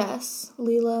well. Yes.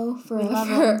 Lilo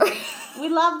forever. We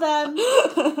love them.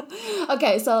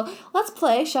 Okay, so let's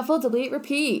play Shuffle, Delete,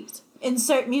 Repeat.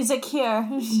 Insert music here.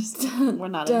 We're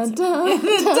not inserting.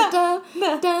 I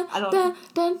don't.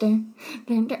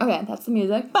 Okay, that's the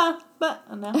music. No.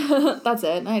 That's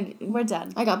it. We're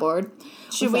done. I got bored.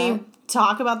 Should we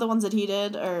talk about the ones that he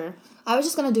did, or... I was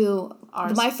just going to do...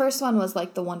 Ours? My first one was,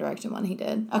 like, the One Direction one he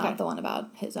did. Okay. Not the one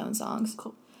about his own songs.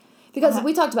 Cool. Because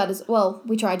we talked about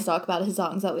we tried to talk about his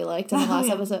songs that we liked in the last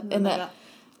episode.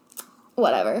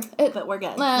 Whatever. But we're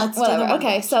good. Let's whatever. do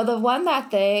Okay, so the one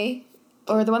that the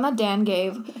one that Dan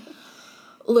gave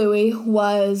Louis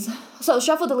was So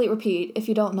shuffle, delete, repeat. If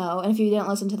you don't know, and if you didn't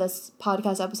listen to this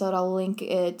podcast episode, I'll link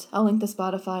it. I'll link the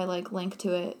Spotify link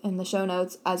to it in the show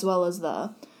notes, as well as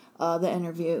the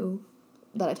interview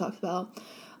that I talked about.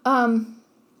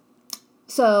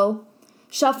 So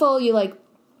shuffle, you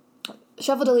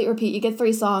shuffle, delete, repeat. You get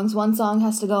 3 songs. One song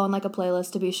has to go on a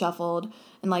playlist to be shuffled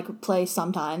and play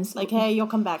sometimes. Hey, you'll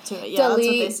come back to it. Yeah,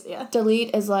 delete, that's what they, yeah.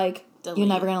 Delete is you're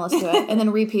never going to listen to it. And then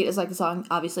repeat is the song,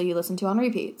 obviously, you listen to on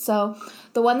repeat. So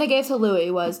the one they gave to Louis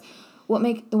was,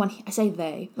 the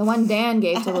one Dan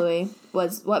gave to Louis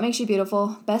was What Makes You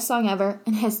Beautiful, best song ever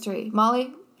in history.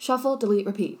 Molly, shuffle, delete,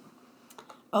 repeat.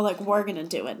 Oh, we're going to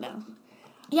do it now.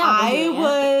 Yeah,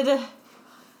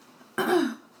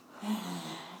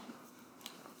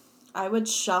 I would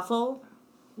shuffle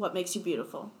What Makes You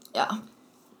Beautiful. Yeah.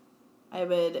 I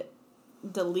would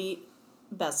delete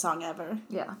best song ever.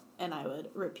 Yeah. And I would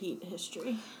repeat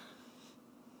history.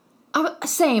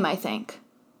 Same, I think.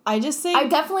 I just think... I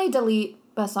definitely delete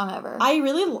best song ever.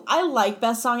 I like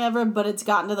best song ever, but it's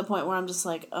gotten to the point where I'm just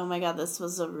oh my god, this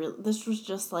was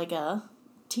just a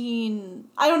teen...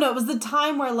 I don't know, it was the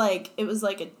time where, it was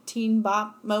a teen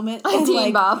bop moment. A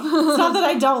teen bop. It's not that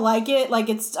I don't like it,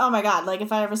 it's... Oh my god,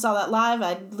 if I ever saw that live,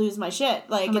 I'd lose my shit.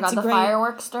 Oh my god, the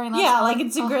fireworks during that song? Yeah,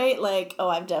 it's a great,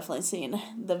 I've definitely seen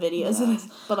the videos of this.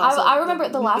 But also... I remember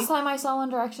the last time I saw One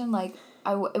Direction,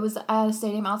 it was at a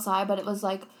stadium outside, but it was,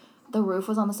 the roof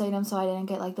was on the stadium, so I didn't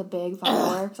get, the big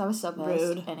fireworks. I was so pissed.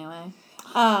 Rude. Anyway.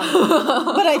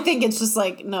 But I think it's just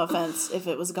no offense, if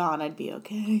it was gone, I'd be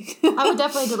okay. I would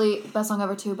definitely delete best song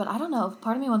ever too, but I don't know.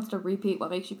 Part of me wants to repeat What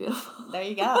Makes You Beautiful. There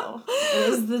you go. It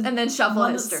is and then shuffle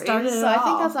history. So I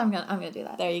think that's how I'm gonna do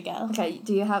that. There you go. Okay.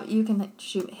 Do you have? You can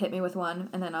hit me with one,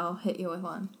 and then I'll hit you with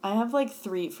one. I have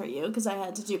 3 for you because I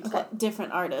had to do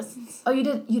different artists. Oh, you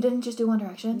did? You didn't just do One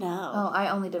Direction? No. Oh, I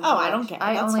only did. One Direction. I don't care.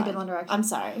 I That's only fine. did One Direction. I'm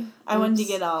sorry. I wanted to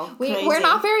get all crazy. We're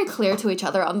not very clear to each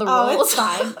other on the rules. Oh, it's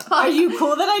fine. Are you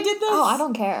cool that I did this? Oh, I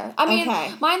don't care. I mean,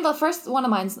 okay. The first one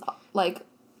of mine's,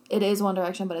 it is One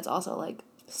Direction, but it's also,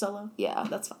 solo? Yeah.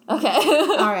 That's fine. Okay.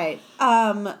 All right.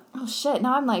 Oh, shit.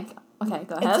 Now I'm okay,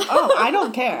 go ahead. I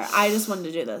don't care. I just wanted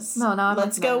to do this. No, now I'm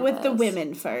Let's go with the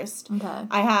women first. Okay.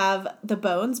 I have The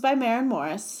Bones by Maren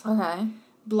Morris. Okay.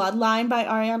 Bloodline by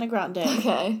Ariana Grande.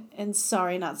 Okay. And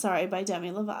Sorry Not Sorry by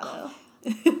Demi Lovato.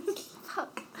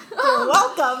 Fuck. You're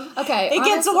welcome. Okay. It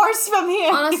gets worse from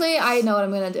here. Honestly, I know what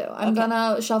I'm going to do. I'm going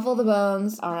to shuffle The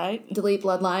Bones. All right. Delete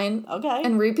Bloodline. Okay.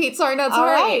 And repeat Sorry Not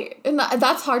Sorry. All right. And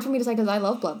that's hard for me to say because I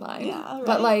love Bloodline. Yeah, all right.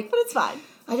 But, but it's fine.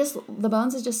 The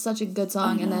Bones is just such a good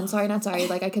song. And then Sorry Not Sorry,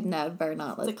 I could never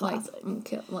not it's a classic.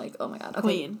 Oh my god. Okay.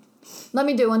 Queen. Let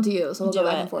me do one to you, so we'll go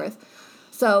back and forth.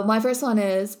 So my first one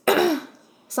is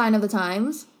Sign of the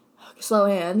Times, Slow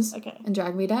Hands, and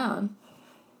Drag Me Down.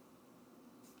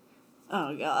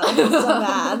 Oh god, I'm so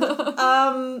bad.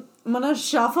 I'm gonna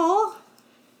shuffle.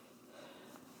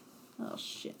 Oh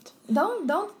shit. Don't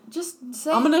just say.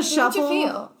 I'm gonna shuffle. What you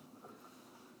feel.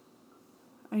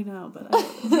 I know, but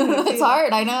it's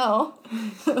hard. I know.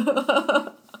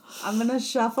 I'm gonna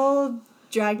shuffle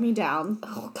Drag Me Down.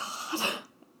 Oh god.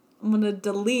 I'm gonna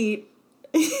delete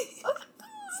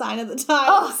Sign of the Times.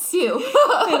 Oh, phew.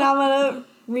 And I'm gonna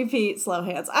repeat Slow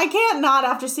Hands. I can't not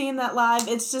after seeing that live.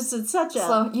 It's such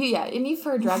a... And you've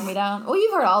heard Drag Me Down. Well,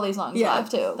 you've heard all these songs live,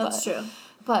 too. That's true.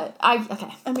 But,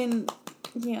 okay. I mean,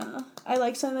 yeah. I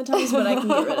like Sign of the Times, but I can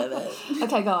get rid of it.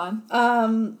 Okay, go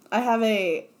on. I have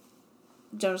a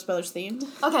Jonas Brothers themed.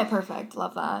 Okay, perfect.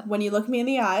 Love that. When You Look Me in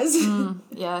the Eyes.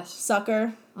 Yes.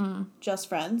 Sucker. Just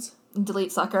Friends.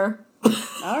 Delete Sucker.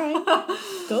 All right.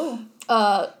 Cool.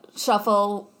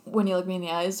 Shuffle When You Look Me in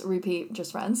the Eyes. Repeat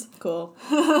Just Friends. Cool.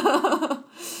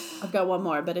 I've got one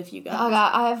more, but if you got...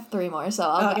 I have 3 more, so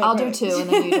I'll do 2, and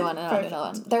then you do one, and I'll do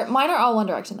another one. Mine are all One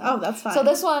Direction, though. Oh, that's fine. So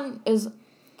this one is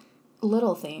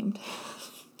Little themed.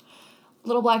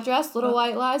 Little Black Dress, Little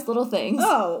White Lies, Little Things.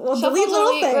 Oh, well, Shuffle, delete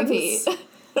Little Things.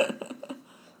 Repeat.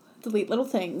 Delete Little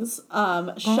Things.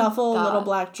 Shuffle Little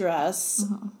Black Dress.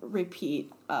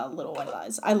 Repeat Little White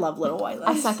Lies. I love Little White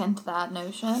Lies. I second that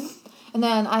notion. And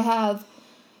then I have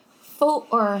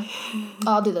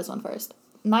I'll do this one first.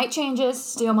 Night Changes,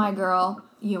 Steal My Girl,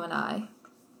 You and I.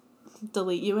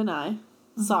 Delete You and I.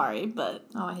 Sorry, but...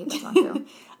 Oh, I hate this one too.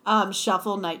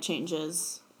 Shuffle Night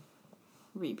Changes.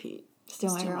 Repeat.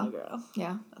 Still My Girl.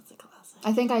 Yeah. That's a classic.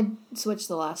 I think I'd switch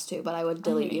the last 2, but I would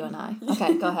delete You and I.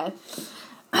 Okay, go ahead.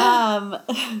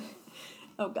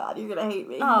 Oh god, you're gonna hate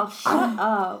me. Oh, shut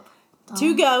up.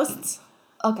 2 Ghosts.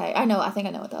 Okay, I think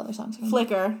I know what the other songs are.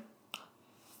 Flicker.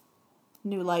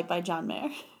 New Light by John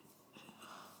Mayer.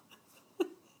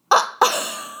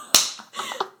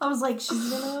 I was like, she's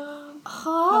gonna...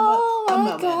 Oh a my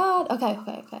moment? god. Okay.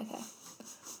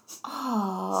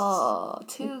 Oh,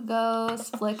 Two Ghosts,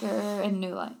 Flicker, and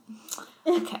New Light.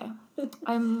 Okay.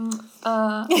 I'm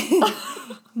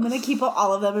gonna keep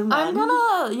all of them in mind.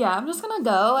 I'm just gonna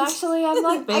go. Actually, I'm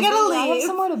like busy. I gotta leave. I have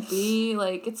somewhere to be.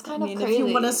 Like, it's kind of crazy. If you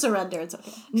want to surrender, it's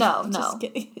okay. No. Just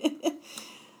kidding.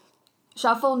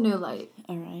 Shuffle New Light.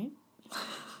 All right.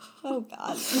 Oh,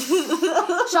 God.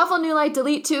 Shuffle New Light,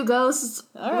 delete Two Ghosts,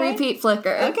 repeat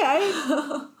Flicker. Okay.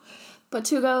 But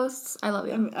Two Ghosts, I love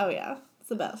you. Oh, yeah. It's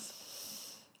the best.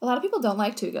 A lot of people don't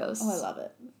like Two Ghosts. Oh, I love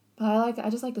it. But I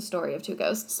just like the story of Two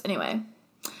Ghosts. Anyway,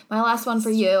 my last one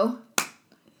for you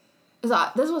is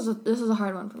this is a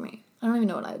hard one for me. I don't even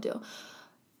know what I would do.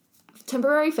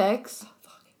 Temporary Fix.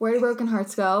 Where do broken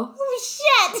hearts go?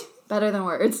 Oh, shit! Better Than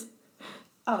Words.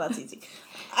 Oh, that's easy.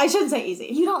 I shouldn't say easy.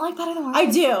 You don't like Better Than Words? I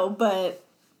do, but...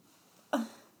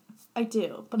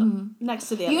 next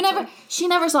to the other She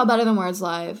never saw Better Than Words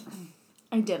live.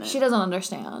 I didn't. She doesn't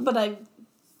understand. But I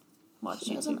watched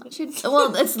She YouTube. doesn't.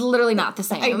 Well, it's literally not the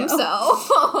same. I know. So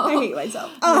I hate myself.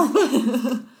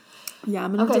 Yeah,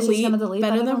 I'm gonna delete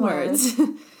Better Than Words.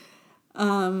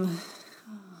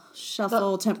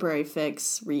 Shuffle, Temporary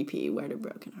Fix, Repeat, Where Do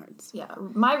Broken Hearts. Yeah,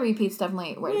 my repeat's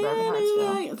definitely Where Do Broken Hearts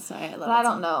Go. Sorry, I love it. But I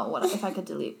don't know if I could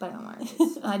delete Better Than Words.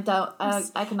 I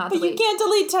cannot But delete. you can't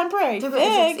delete Temporary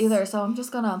Fix either, so I'm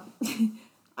just gonna...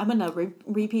 I'm gonna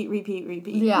repeat.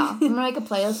 Yeah, I'm gonna make a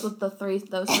playlist with those three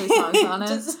songs on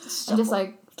it. And just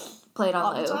like play it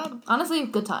on loop. Honestly,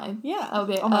 good time. Yeah. That would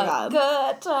be God.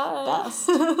 Good time. Best.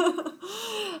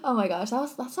 Oh my gosh,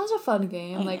 that's such a fun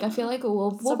game. Like, I feel like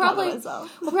we'll So probably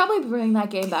bring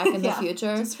that game back in the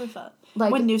future. Just for fun.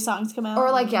 Like, when new songs come out. Or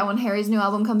like, when Harry's new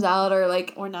album comes out, or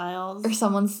like... Or Niles. Or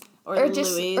someone's... Or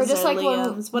Louis, or like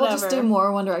Liam's, we'll just do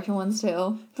more One Direction ones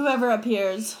too. Whoever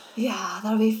appears. Yeah,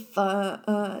 that'll be fun.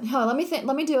 Let me think.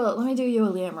 Let me do you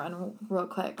a Liam run real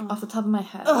quick off the top of my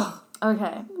head. Ugh.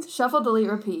 Okay, shuffle, delete,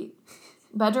 repeat.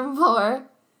 Bedroom Floor,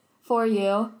 For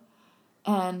You,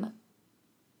 and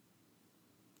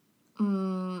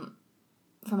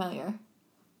Familiar.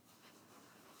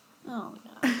 Oh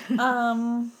god.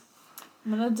 I'm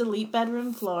gonna delete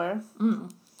Bedroom Floor. I'm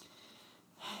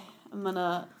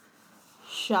gonna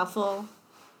shuffle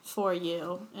For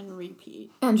You and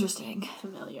repeat Interesting.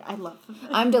 Familiar. I love Familiar.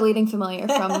 I'm deleting Familiar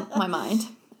from my mind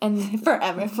and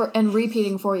forever. And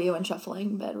repeating For You and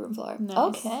shuffling Bedroom Floor. Nice.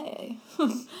 Okay.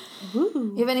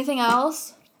 You have anything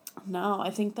else? No,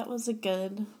 I think that was a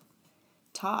good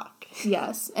talk.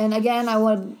 Yes. And again, I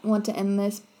would want to end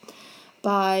this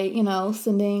by,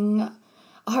 sending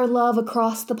our love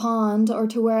across the pond or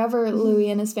to wherever Louis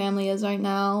and his family is right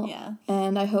now. Yeah.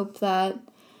 And I hope that,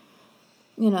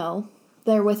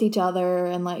 they're with each other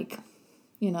and,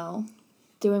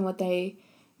 doing what they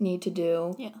need to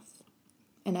do. Yes.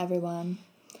 And everyone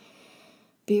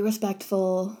be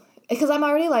respectful. Because I'm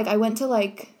already, I went to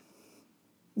Louis'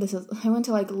 Instagram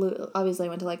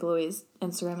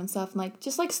and stuff, and,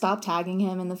 just, stop tagging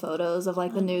him in the photos of,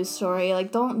 the news story.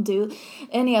 Don't do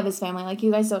any of his family.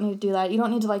 You guys don't need to do that. You don't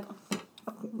need to,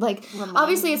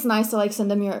 obviously it's nice to,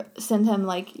 send him your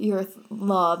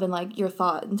love and, your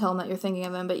thought and tell him that you're thinking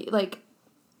of him, but,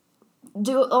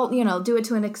 do it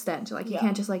to an extent. You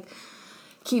can't just,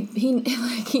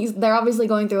 they're obviously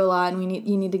going through a lot, and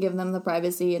you need to give them the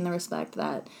privacy and the respect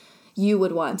that you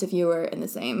would want if you were in the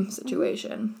same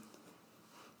situation.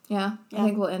 Yeah, I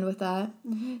think we'll end with that.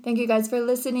 Thank you guys for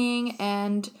listening,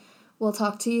 and we'll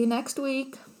talk to you next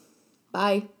week.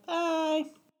 Bye. Bye.